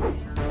you?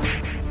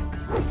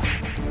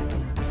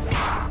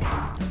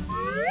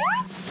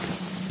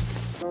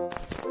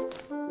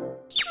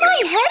 My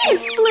head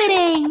is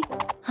splitting!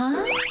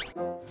 Huh?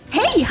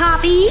 Hey,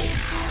 Hoppy!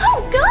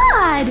 Oh,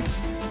 God!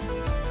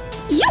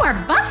 You are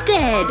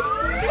busted!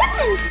 What's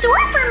in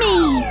store for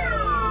me?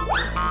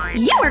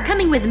 You are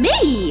coming with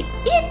me!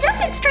 It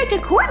doesn't strike a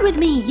chord with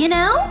me, you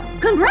know?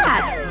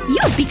 Congrats!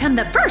 You've become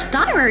the first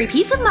honorary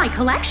piece of my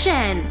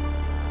collection!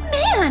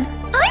 Man,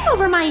 I'm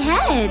over my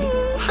head!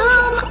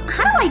 How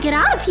do I get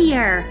out of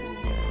here?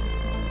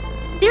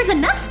 There's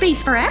enough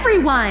space for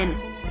everyone!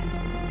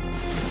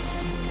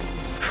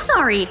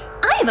 sorry.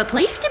 I have a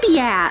place to be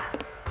at.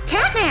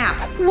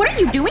 Catnap, what are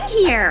you doing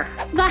here?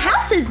 The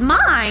house is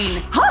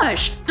mine.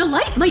 Hush! The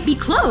light might be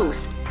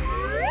close.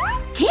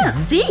 Can't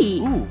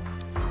see. Ooh.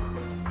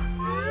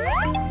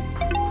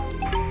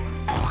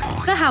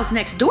 The house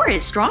next door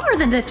is stronger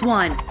than this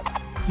one.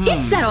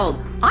 It's settled.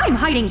 I'm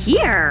hiding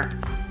here.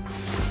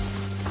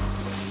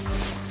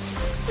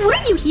 What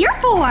are you here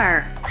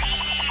for?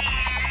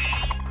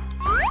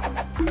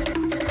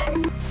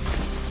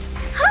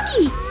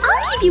 Huggy,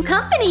 I'll keep you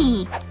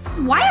company.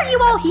 Why are you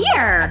all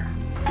here?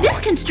 This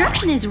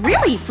construction is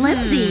really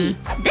flimsy.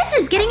 This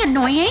is getting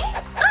annoying.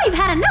 I've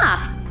had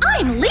enough.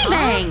 I'm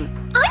leaving.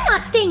 I'm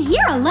not staying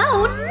here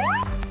alone.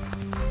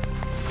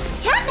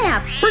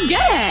 Catnap,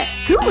 forget it.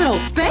 Too little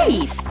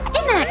space.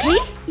 In that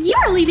case,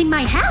 you're leaving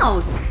my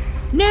house.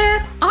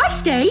 Nah, I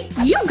stay.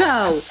 You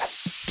go.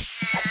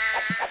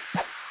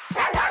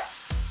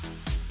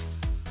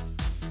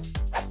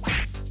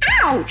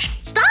 Ouch!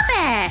 Stop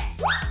it!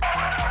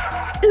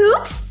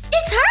 Oops!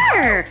 It's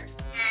her!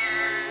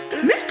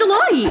 Miss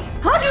Delight!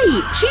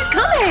 Huggy! She's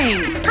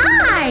coming!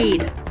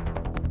 Hide!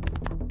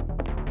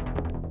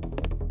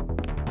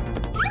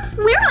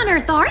 Where on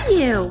earth are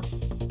you?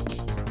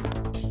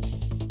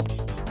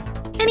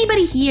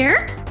 Anybody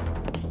here?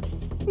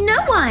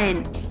 No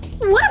one!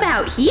 What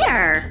about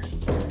here?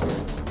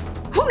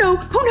 Oh no!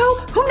 Oh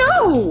no! Oh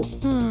no!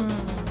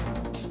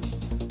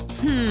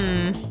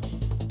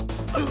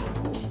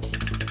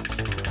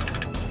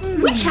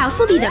 Which house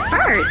will be the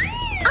first?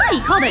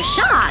 I call the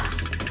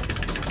shots!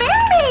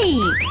 Spare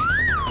me!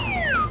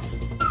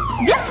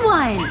 This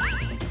one!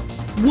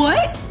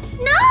 What?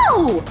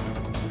 No!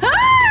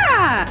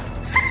 Ah!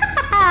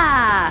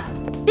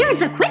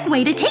 There's a quick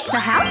way to take the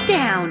house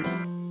down.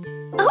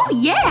 Oh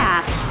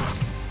yeah!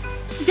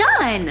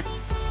 Done!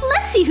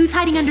 Let's see who's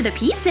hiding under the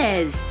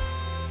pieces.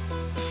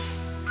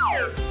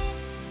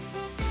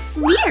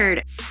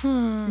 Weird.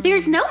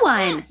 There's no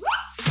one.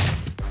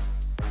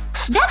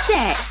 That's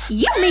it!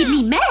 You made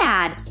me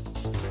mad!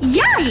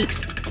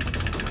 Yikes!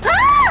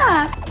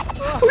 Ah!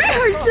 We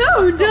are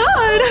so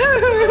done!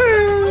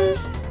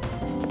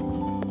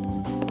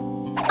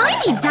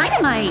 I need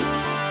dynamite!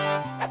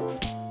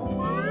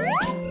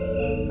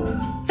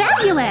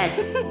 Fabulous!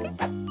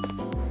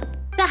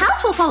 The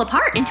house will fall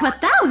apart into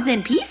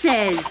 1,000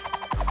 pieces!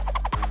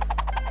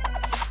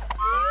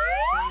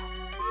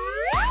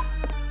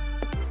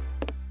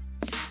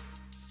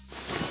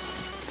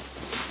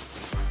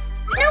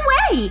 No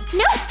way!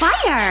 No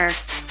fire!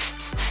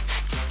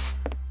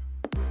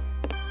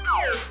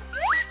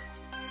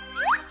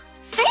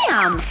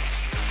 Bam!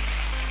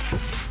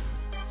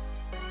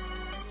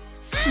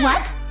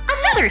 What?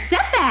 Another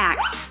setback!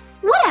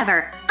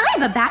 Whatever, I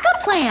have a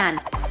backup plan!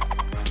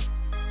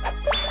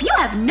 You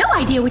have no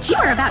idea what you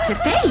are about to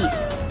face!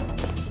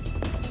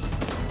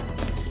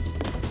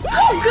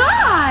 Oh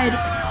God!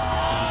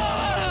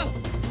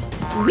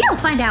 We'll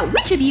find out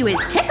which of you is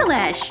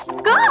ticklish!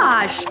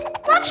 Gosh!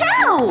 Watch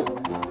out!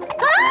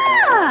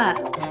 Ah!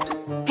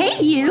 Hey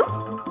you!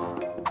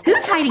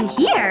 Who's hiding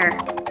here?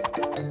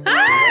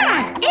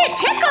 Ah! It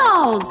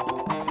tickles!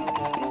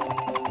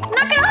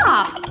 Knock it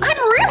off! I'm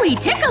really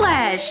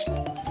ticklish!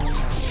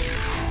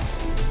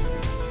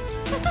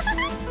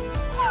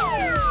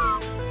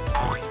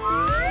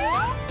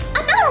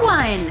 Another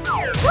one!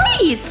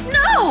 Please!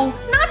 No!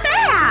 Not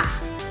that!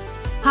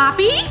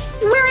 Poppy?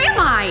 Where am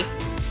I?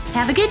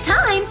 Have a good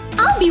time.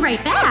 I'll be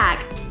right back.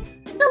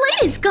 The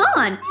light is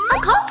gone. A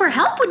call for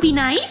help would be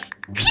nice.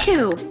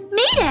 Phew!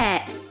 Made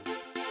it!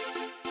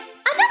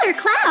 Another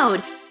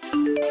cloud!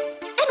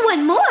 And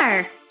one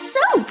more!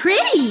 So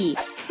pretty!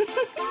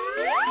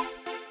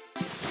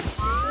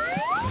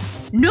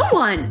 No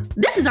one!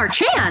 This is our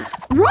chance!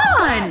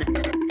 Run!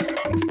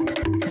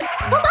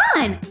 Hold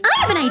on! I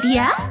have an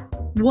idea!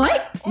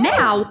 What?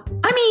 Now?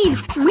 I mean,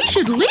 we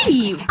should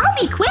leave! I'll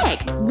be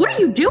quick! What are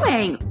you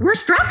doing? We're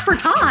strapped for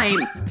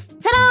time!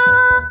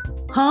 Ta-da!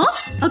 Huh?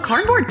 A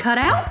cardboard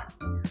cutout?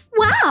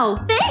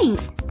 Wow,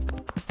 thanks!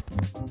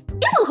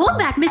 It will hold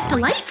back Miss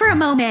Delight for a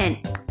moment.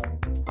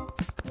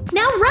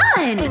 Now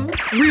run!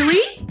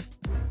 Really?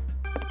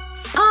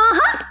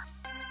 Uh-huh!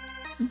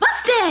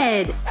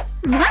 Busted!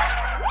 What?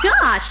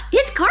 Gosh,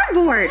 it's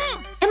cardboard!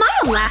 Am I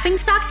a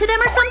laughingstock to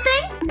them or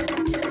something?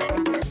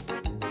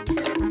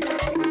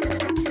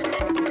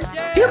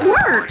 It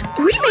worked!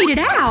 We made it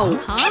out!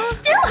 It's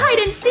still hide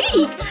and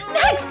seek!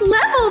 Next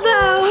level,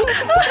 though!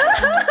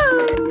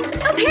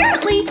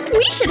 Apparently,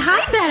 we should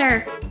hide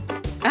better!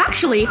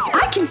 Actually,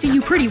 I can see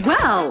you pretty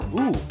well!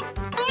 Ooh.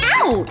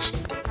 Ouch!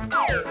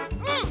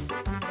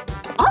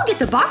 I'll get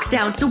the box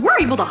down so we're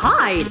able to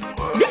hide!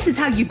 This is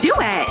how you do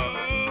it!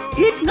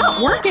 It's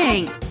not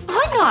working!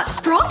 I'm not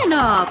strong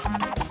enough!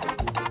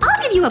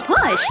 I'll give you a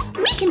push!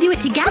 We can do it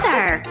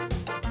together!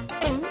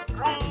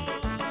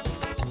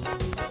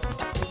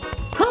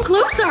 Come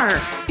closer!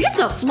 It's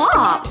a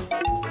flop!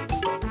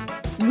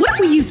 What if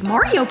we use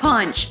Mario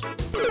Punch?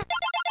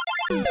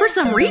 For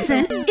some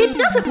reason, it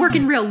doesn't work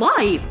in real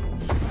life!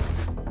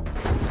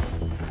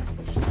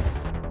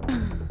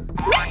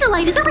 Miss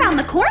Delight is around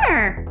the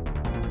corner!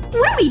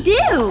 What do we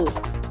do?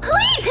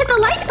 Please hit the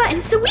like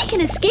button so we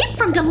can escape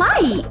from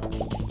delight!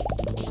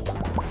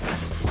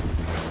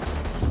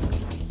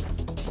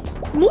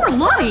 More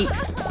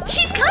likes!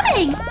 She's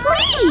coming!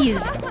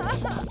 Please!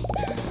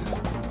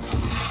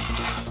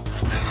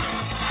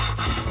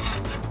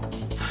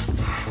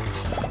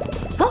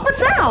 Help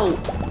us out!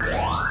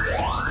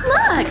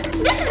 Look!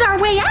 This is our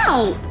way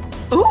out!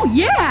 Oh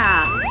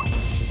yeah!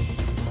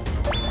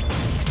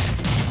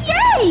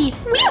 Yay!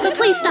 We have a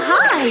place to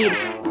hide!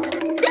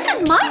 This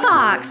is my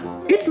box!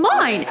 It's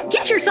mine!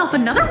 Get yourself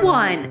another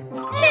one!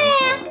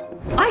 Nah!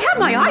 I had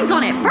my eyes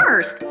on it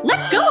first!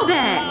 Let go of it!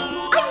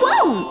 I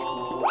won't!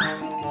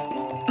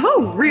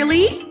 Oh,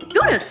 really?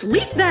 Go to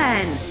sleep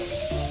then!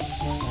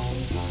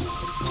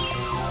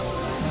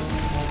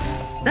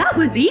 That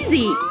was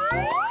easy!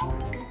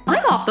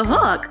 I'm off the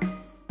hook!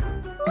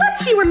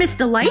 Let's see where Miss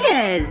Delight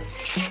is!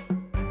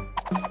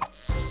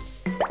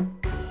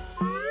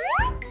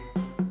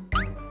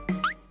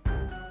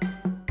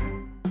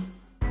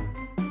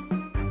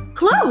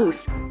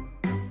 Close!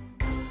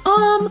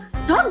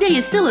 Dog Day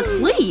is still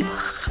asleep!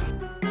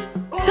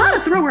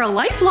 Gotta throw her a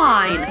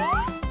lifeline!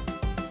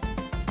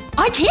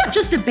 I can't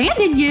just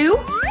abandon you!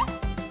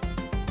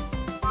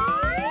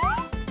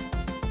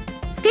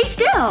 Stay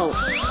still!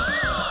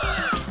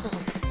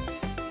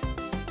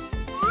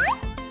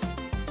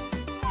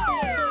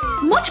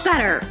 Much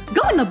better!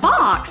 Go in the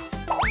box!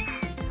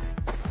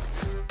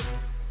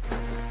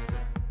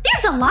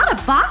 There's a lot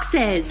of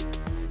boxes!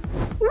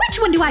 Which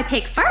one do I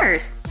pick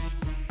first?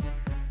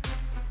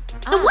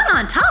 The one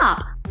on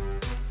top!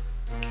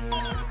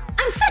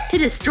 I'm set to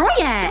destroy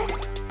it!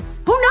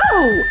 Oh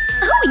no!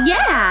 Oh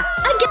yeah!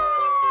 Again!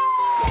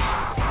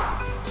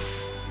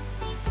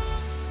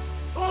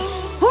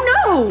 Oh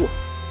no!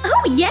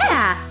 Oh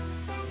yeah!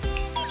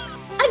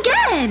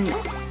 Again!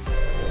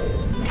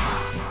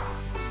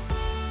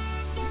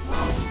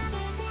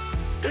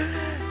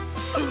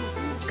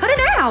 Cut it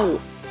out!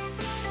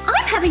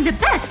 I'm having the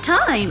best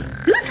time!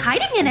 Who's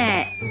hiding in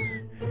it?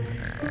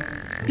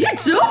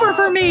 It's over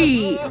for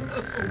me!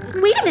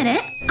 Wait a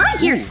minute! I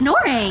hear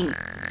snoring!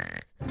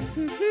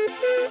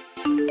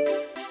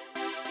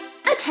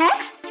 A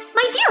text?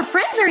 My dear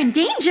friends are in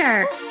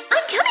danger!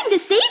 I'm coming to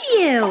save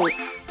you!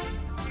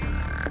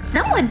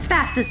 Someone's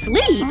fast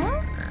asleep!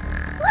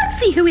 Let's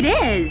see who it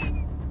is!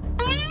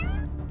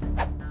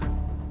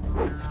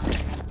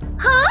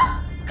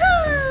 Huh?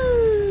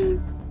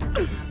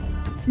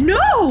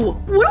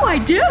 No! What do I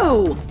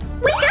do?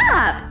 Wake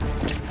up!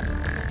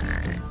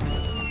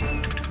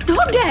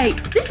 Dog Day!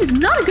 This is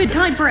not a good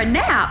time for a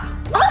nap!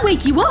 I'll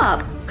wake you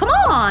up! Come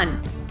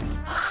on!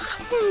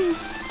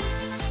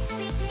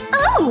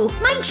 Oh,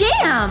 my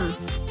jam!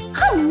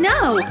 Oh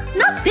no!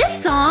 Not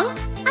this song!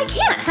 I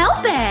can't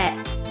help it!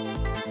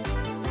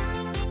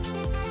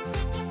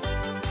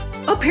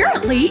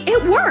 Apparently,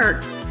 it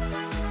worked!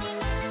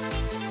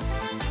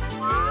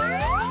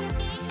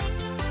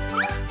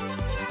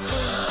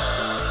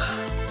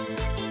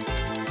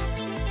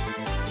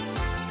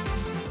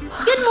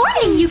 Good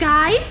morning, you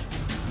guys!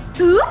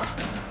 Oops!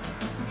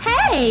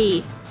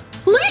 Hey!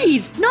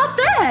 Please, not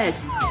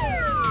this!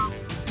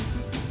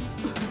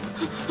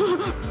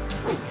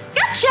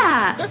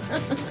 Gotcha!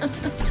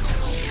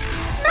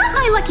 Not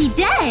my lucky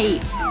day!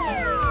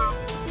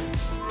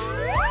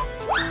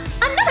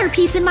 Another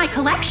piece in my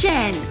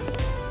collection!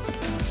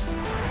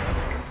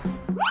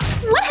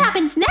 What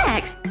happens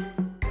next?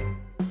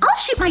 I'll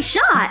shoot my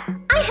shot!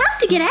 I have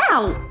to get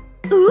out!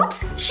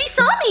 Oops! She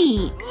saw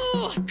me!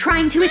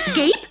 Trying to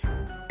escape?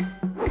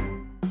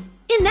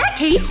 In that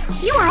case,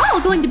 you are all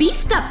going to be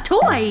stuffed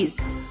toys!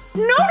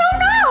 No, no,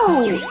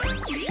 no!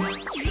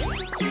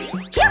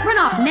 Can't run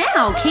off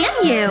now, can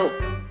you?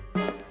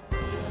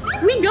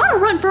 We gotta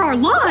run for our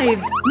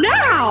lives!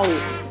 Now!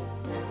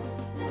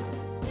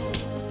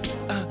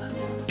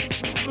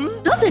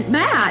 Doesn't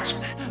match!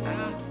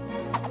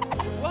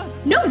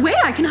 No way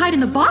I can hide in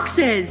the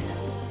boxes!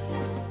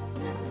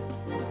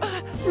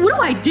 What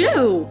do I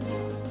do?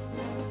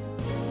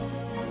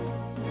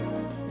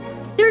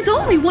 There's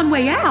only one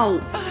way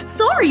out!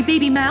 Sorry,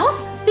 baby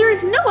mouse! There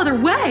is no other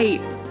way!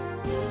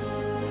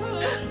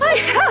 I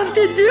have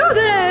to do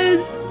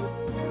this!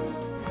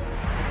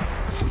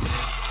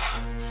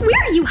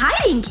 Where are you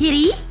hiding,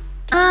 kitty?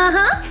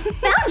 Uh-huh,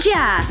 found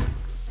ya!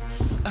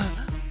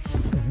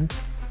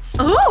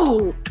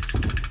 Oh!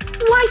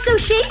 Why so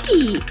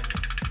shaky?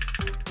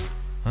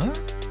 Huh?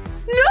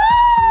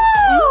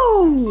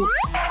 No!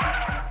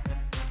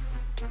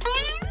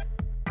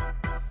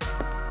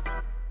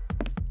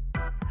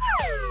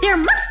 There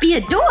must be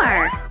a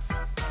door!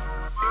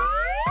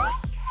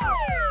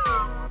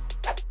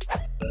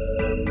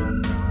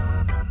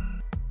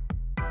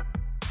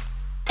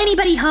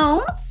 Anybody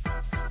home?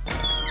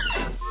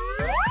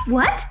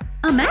 What?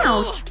 A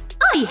mouse?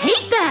 I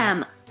hate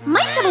them!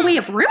 Mice have a way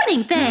of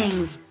ruining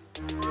things!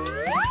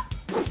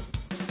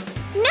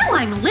 Now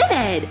I'm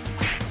livid!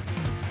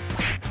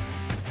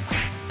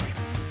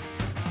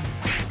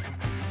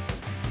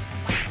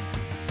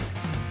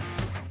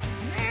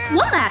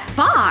 One last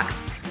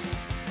box!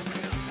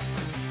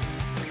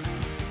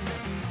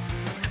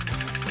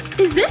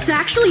 Is this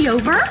actually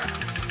over?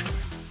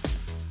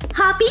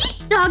 Hoppy?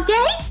 Dog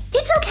day?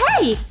 It's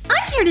okay!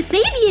 I'm here to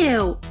save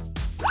you!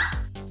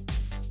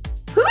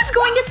 Who's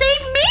going to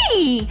save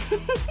me?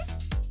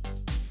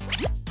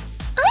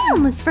 I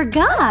almost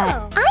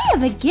forgot! I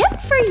have a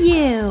gift for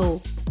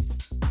you!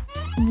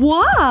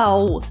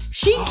 Wow!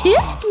 She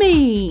kissed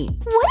me!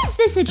 What is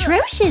this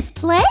atrocious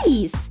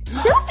place?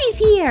 Sophie's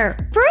here!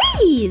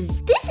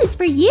 Freeze! This is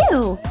for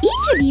you!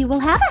 Each of you will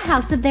have a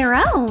house of their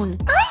own!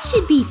 I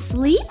should be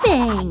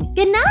sleeping!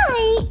 Good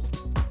night!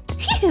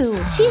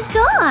 Phew! She's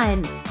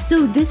gone!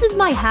 So this is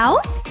my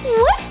house?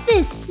 What's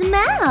this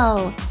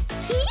smell?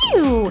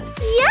 Ew!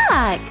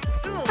 Yuck!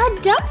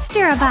 A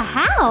dumpster of a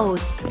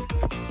house!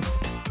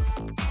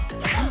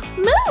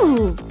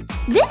 Move!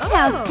 This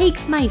house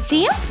takes my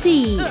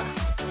fancy!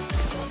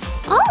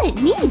 All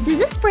it needs is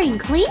a spring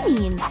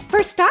clean.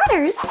 For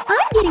starters,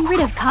 I'm getting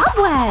rid of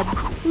cobwebs.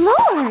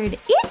 Lord,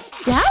 it's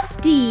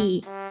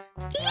dusty.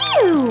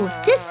 Ew,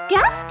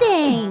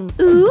 disgusting.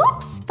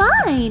 Oops,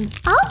 fine.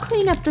 I'll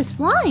clean up the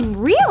slime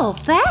real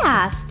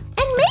fast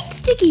and make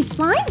sticky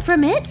slime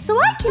from it so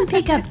I can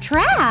pick up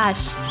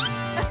trash.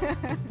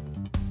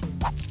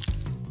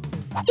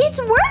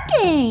 It's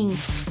working.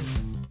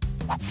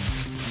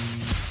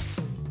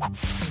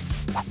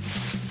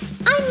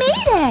 I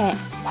made it.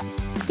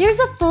 There's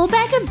a full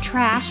bag of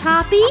trash,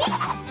 Hoppy.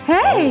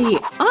 Hey,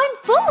 I'm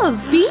full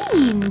of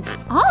beans.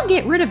 I'll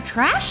get rid of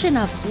trash in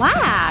a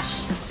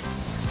flash.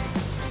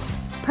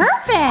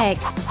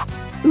 Perfect.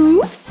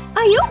 Oops,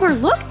 I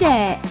overlooked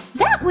it.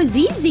 That was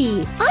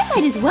easy. I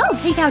might as well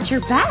take out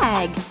your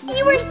bag.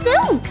 You were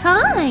so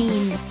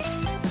kind.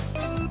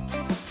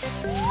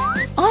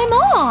 I'm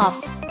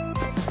off.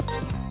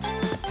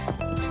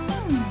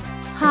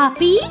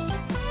 Hoppy?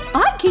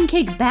 I can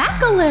kick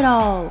back a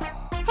little.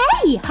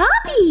 Hey,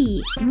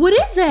 Hoppy! What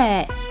is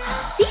it?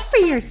 See for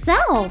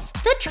yourself.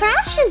 The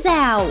trash is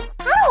out.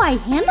 How do I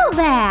handle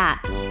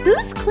that?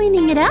 Who's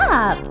cleaning it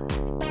up?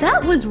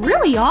 That was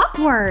really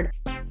awkward.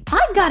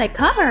 I've got it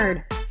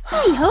covered.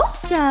 I hope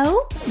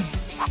so.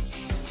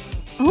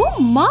 Oh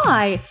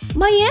my!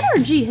 My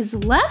energy has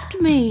left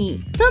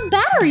me. The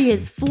battery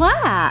is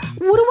flat.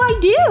 What do I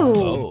do?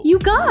 Oh. You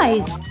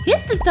guys,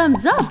 hit the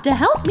thumbs up to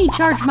help me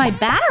charge my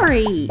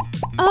battery.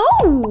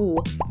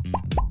 Oh!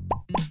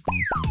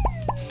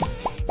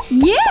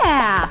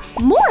 Yeah!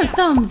 More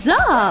thumbs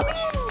up!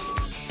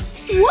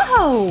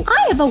 Whoa!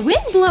 I have a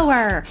wind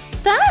blower!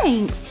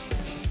 Thanks!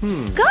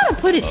 Gotta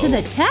put it to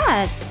the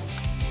test.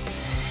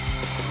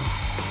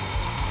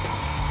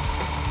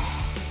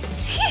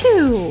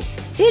 Phew!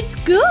 It's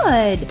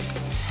good!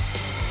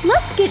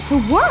 Let's get to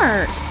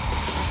work!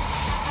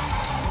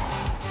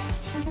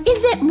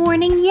 Is it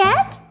morning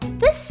yet?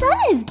 The sun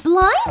is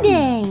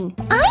blinding.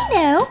 I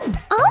know!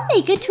 I'll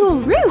make a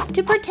tulle roof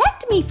to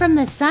protect me from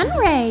the sun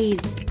rays.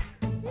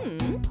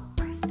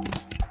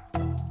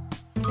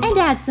 And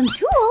add some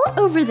tulle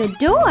over the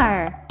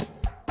door.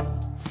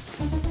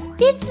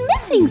 It's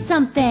missing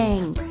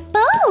something.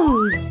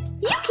 Bows!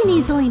 You can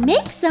easily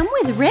make some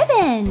with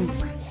ribbons.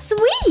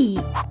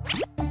 Sweet!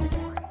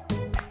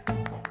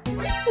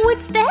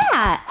 What's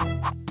that?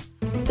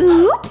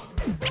 Oops!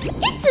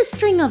 It's a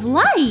string of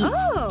lights.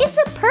 Oh. It's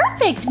a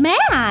perfect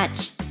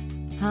match.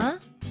 Huh?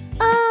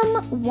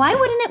 Why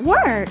wouldn't it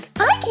work?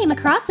 I came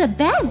across a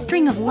bad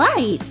string of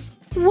lights.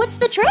 What's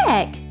the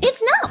trick?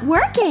 It's not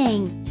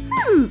working.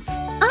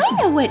 I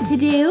know what to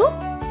do.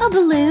 A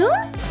balloon?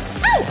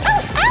 Ow,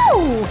 ow,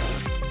 ow!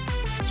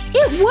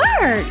 It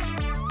worked!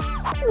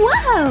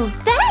 Whoa,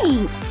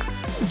 thanks!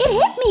 It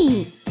hit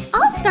me!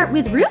 I'll start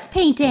with roof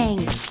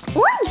painting.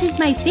 Orange is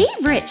my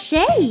favorite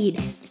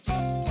shade.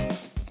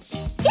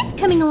 It's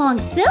coming along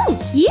so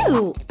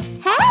cute.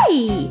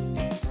 Hey!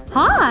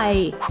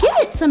 Hi! Give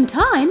it some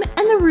time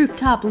and the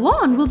rooftop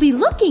lawn will be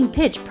looking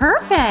pitch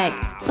perfect.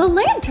 The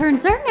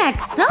lanterns are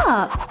next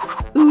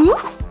up.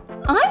 Oops!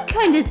 I'm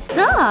kinda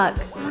stuck.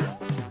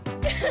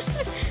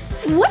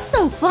 What's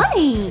so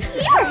funny?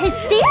 You're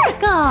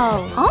hysterical!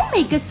 I'll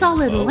make a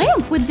solid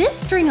lamp with this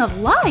string of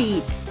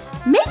lights.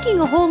 Making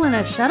a hole in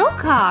a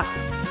shuttlecock.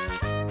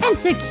 And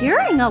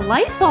securing a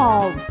light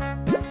bulb.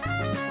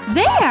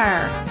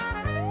 There!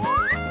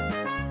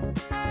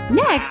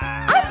 Next,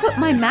 I put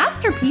my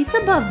masterpiece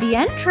above the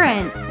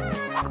entrance.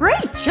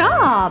 Great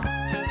job!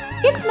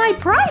 It's my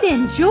pride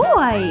and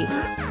joy!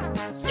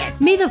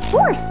 May the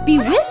force be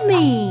with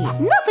me!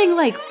 Nothing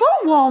like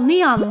full-wall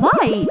neon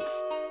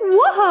lights!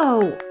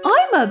 Whoa!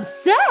 I'm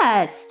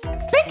obsessed!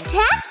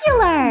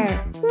 Spectacular!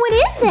 What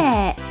is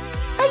it?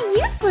 A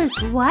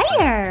useless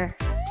wire.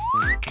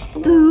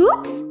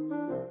 Oops!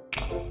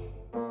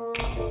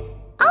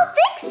 I'll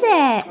fix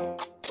it!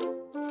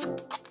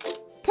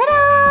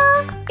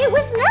 Ta-da! It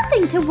was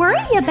nothing to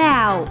worry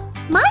about.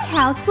 My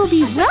house will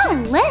be well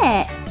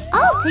lit.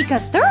 I'll take a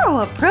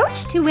thorough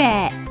approach to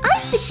it. I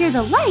secure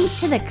the light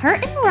to the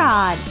curtain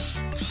rod.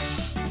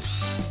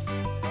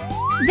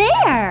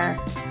 There!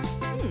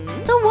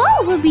 The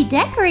wall will be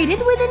decorated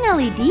with an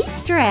LED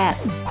strip.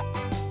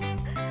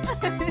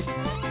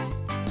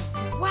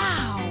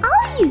 Wow!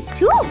 I'll use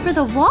tulle for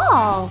the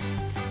wall.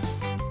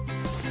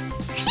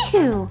 Phew!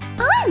 Phew!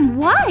 I'm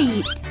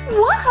wiped!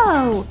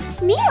 Whoa!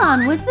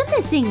 Neon was the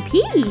missing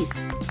piece!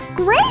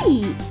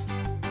 Great!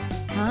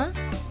 Huh?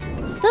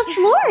 The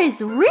floor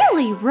is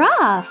really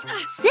rough.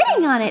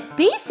 Sitting on it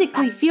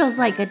basically feels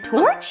like a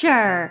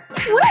torture.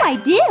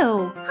 What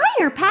do?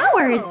 Higher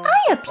powers,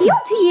 I appeal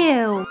to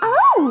you.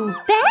 Oh,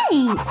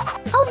 thanks.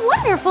 A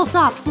wonderful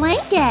soft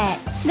blanket.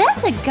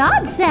 That's a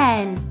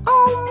godsend.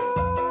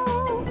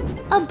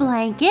 A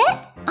blanket?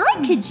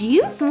 I could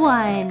use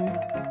one.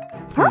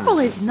 Purple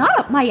is not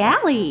up my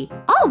alley.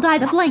 I'll dye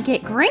the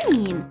blanket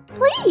green.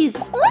 Please,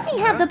 let me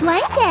have the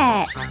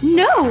blanket.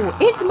 No,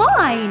 it's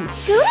mine.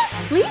 Go to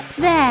sleep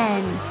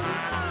then.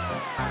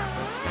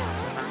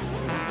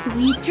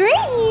 Sweet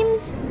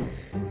dreams.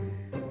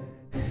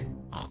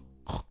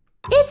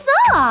 It's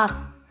off.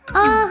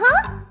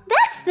 Uh-huh,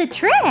 that's the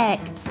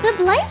trick. The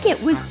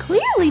blanket was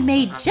clearly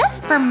made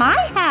just for my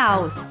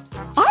house.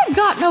 I've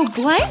got no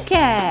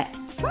blanket.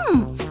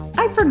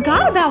 I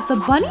forgot about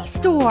the bunny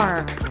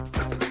store.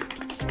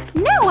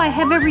 Now I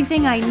have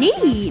everything I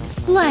need.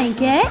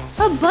 Blanket,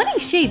 a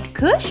bunny-shaped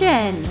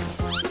cushion.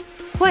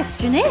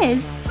 Question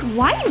is,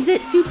 why is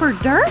it super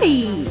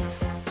dirty?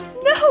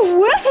 No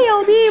way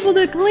I'll be able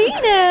to clean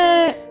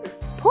it!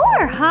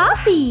 Poor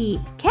Hoppy.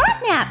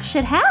 Catnap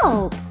should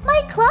help.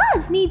 My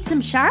claws need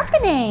some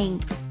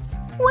sharpening.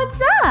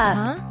 What's up?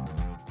 Huh?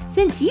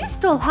 Since you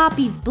stole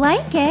Hoppy's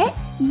blanket,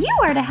 you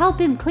are to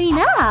help him clean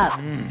up.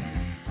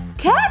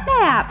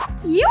 Catnap!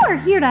 You are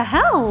here to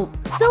help!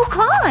 So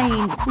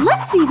kind!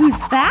 Let's see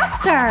who's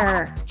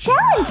faster!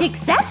 Challenge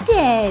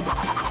accepted!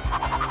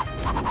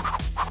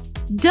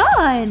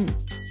 Done!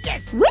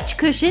 Yes! Which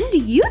cushion do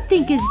you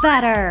think is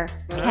better?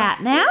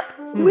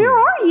 Catnap? Where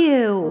are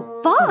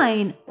you?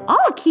 Fine,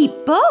 I'll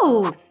keep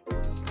both!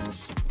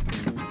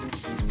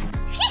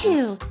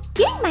 Phew!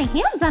 Getting my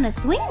hands on a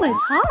swing was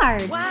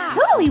hard! Wow.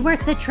 Totally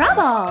worth the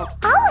trouble!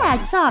 I'll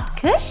add soft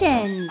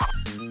cushions!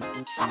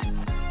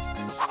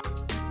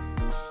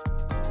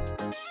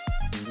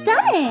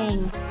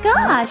 Stunning!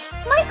 Gosh,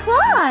 my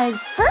claws!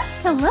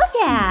 Hurts to look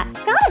at.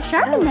 Gotta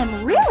sharpen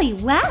them really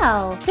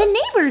well. The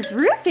neighbor's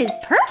roof is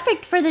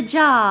perfect for the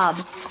job.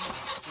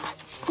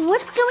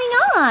 What's going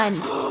on?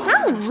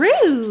 How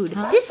rude!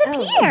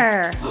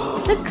 Disappear!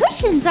 The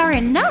cushions are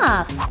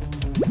enough.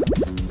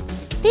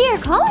 They are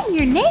calling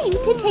your name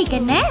to take a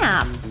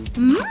nap.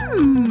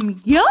 Yum!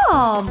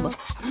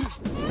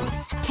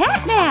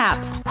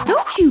 Catnap!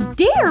 Don't you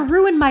dare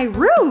ruin my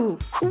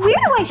roof! Where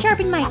do I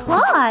sharpen my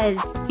claws?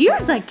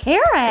 Here's a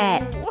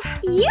carrot!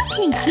 You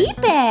can keep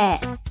it!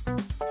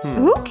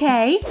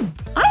 Okay.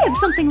 I have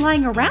something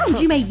lying around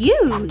you may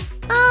use.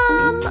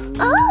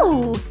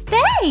 Oh,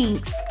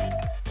 thanks!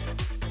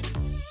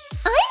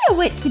 I know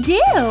what to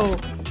do!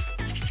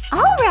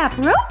 I'll wrap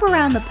rope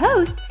around the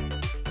post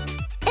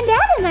and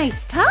add a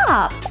nice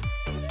top.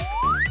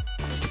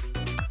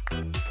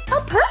 A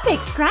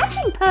perfect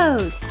scratching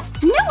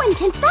post! No one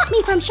can stop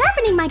me from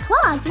sharpening my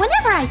claws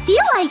whenever I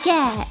feel like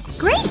it!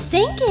 Great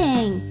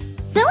thinking!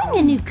 Sewing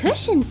a new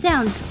cushion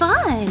sounds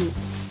fun!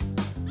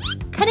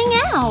 Cutting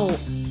out!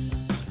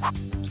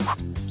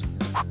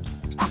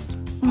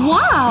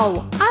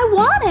 Wow! I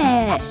want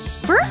it!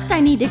 First I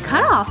need to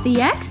cut off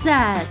the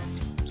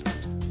excess.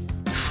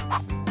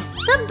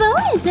 The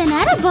bone is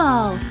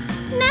inedible!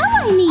 Now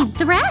I need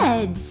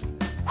threads!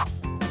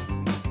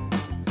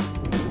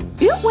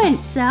 It went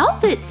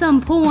south at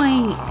some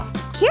point.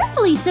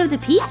 Carefully sew the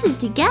pieces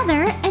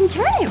together and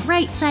turn it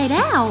right side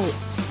out.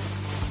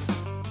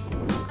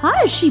 How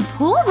does she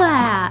pull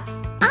that?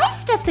 I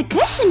stuff the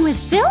cushion with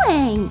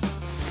filling.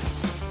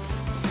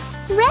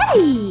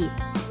 Ready!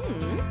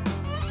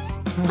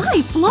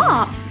 I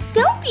flop.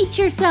 Don't beat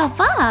yourself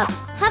up.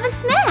 Have a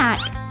snack.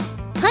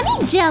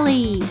 Honey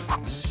jelly.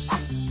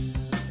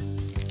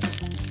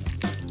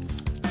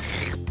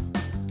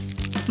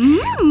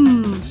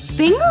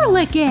 Finger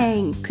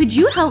licking! Could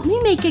you help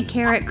me make a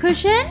carrot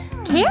cushion?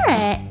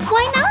 Carrot?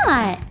 Why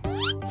not?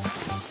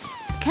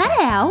 Cut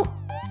out.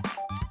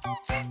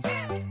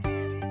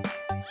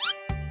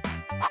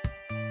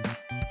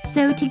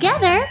 Sew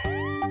together.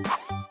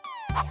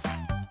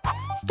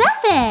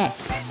 Stuff it!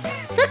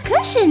 The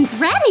cushion's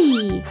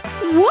ready!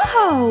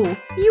 Whoa!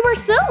 You are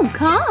so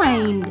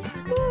kind!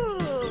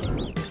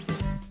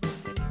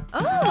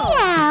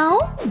 Meow!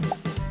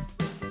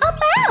 A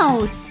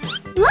mouse!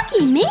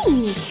 Lucky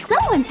me!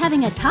 Someone's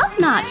having a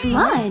top-notch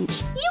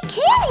lunch! You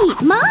can't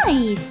eat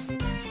mice!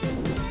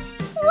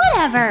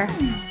 Whatever!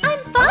 I'm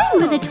fine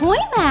with a toy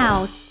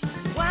mouse!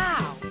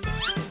 Wow!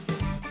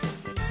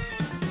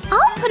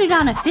 I'll put it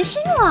on a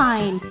fishing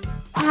line!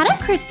 Add a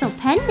crystal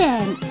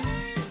pendant!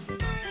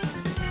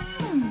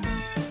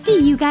 Do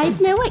you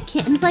guys know what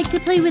kittens like to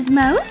play with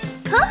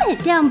most?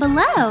 Comment down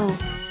below!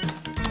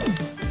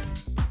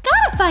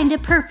 Gotta find a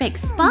perfect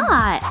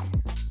spot!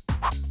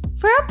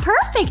 For a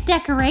perfect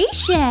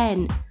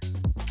decoration!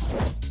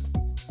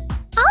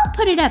 I'll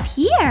put it up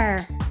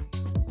here!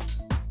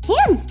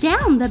 Hands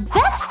down the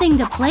best thing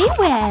to play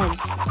with!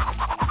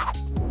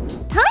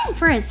 Time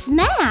for a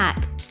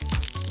snack!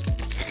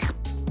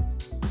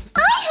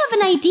 I have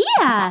an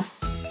idea!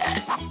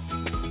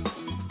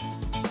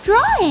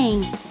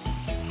 drawing.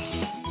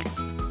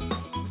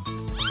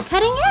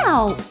 Cutting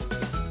out.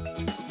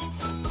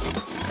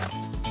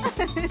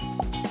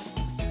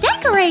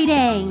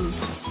 Decorating.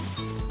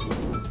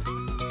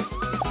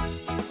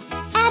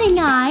 Adding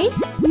eyes,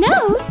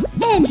 nose,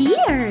 and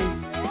ears.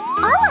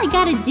 All I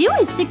gotta do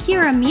is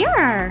secure a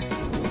mirror.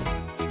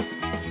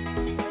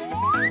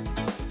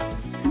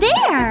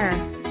 There!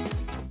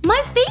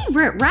 My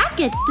favorite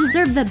rackets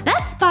deserve the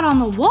best spot on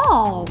the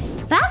wall.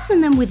 Fasten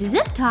them with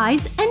zip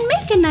ties and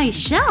make a nice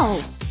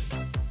shelf.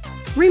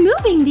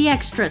 Removing the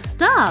extra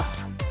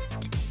stuff.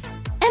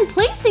 And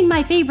placing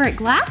my favorite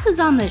glasses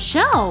on the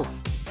shelf.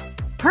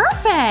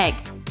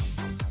 Perfect!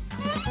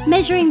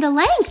 Measuring the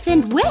length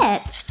and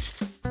width.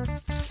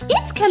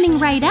 It's coming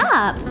right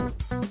up.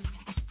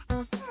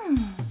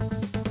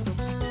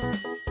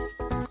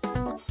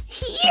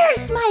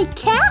 Here's my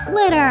cat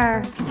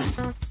litter.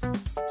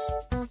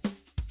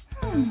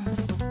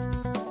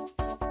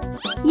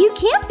 You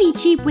can't be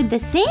cheap with the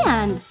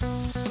sand.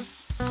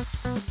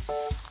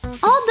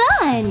 All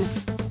done.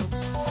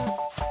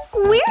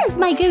 Where's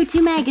my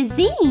go-to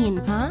magazine?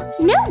 Huh?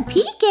 No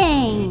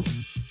peeking.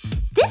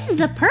 This is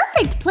a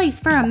perfect place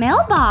for a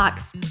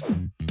mailbox.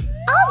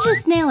 I'll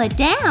just nail it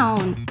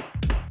down.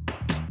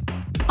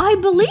 I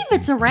believe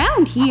it's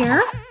around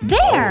here.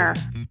 There!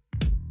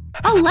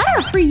 A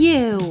letter for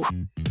you!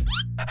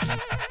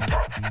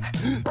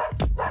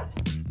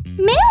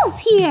 Mail's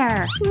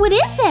here! What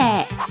is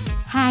it?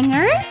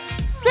 Hangers?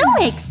 So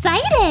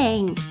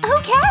exciting!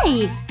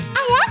 Okay,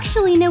 I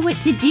actually know what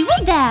to do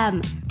with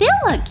them. They'll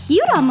look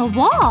cute on the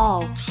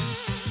wall.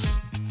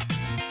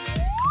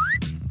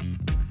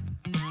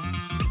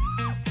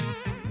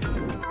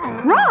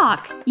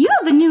 Rock, you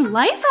have a new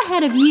life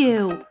ahead of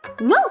you!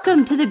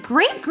 Welcome to the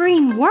great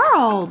green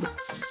world!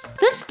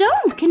 The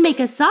stones can make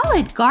a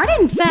solid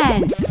garden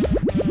fence!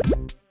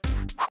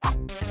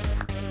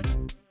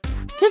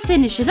 To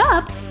finish it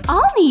up,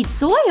 I'll need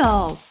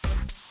soil.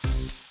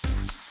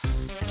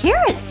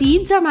 Carrot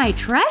seeds are my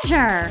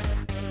treasure.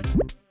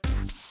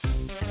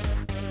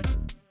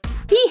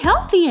 Be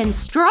healthy and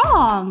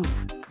strong.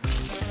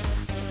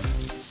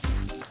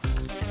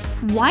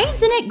 Why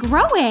isn't it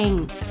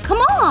growing?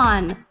 Come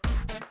on!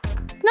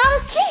 Not a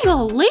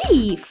single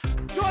leaf!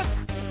 Just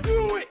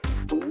do it!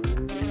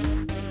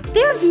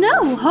 There's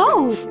no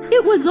hope!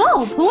 It was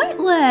all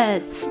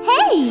pointless!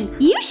 Hey,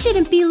 you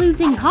shouldn't be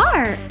losing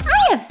heart.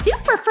 I have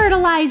super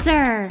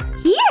fertilizer.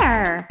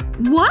 Here.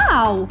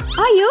 Wow!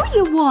 I owe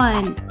you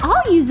one!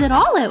 I'll use it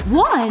all at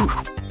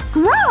once!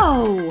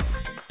 Grow!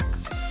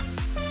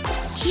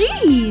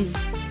 Jeez!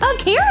 A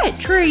carrot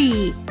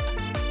tree!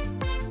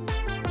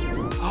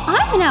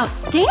 I'm an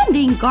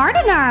outstanding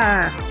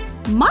gardener!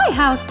 My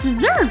house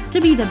deserves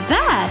to be the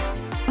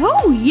best!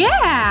 Oh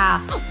yeah!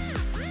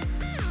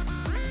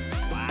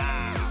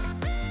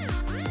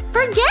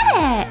 Forget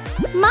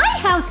it! My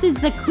house is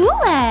the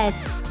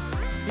coolest!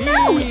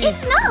 No,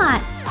 it's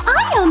not!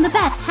 I own the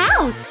best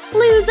house!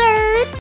 Losers!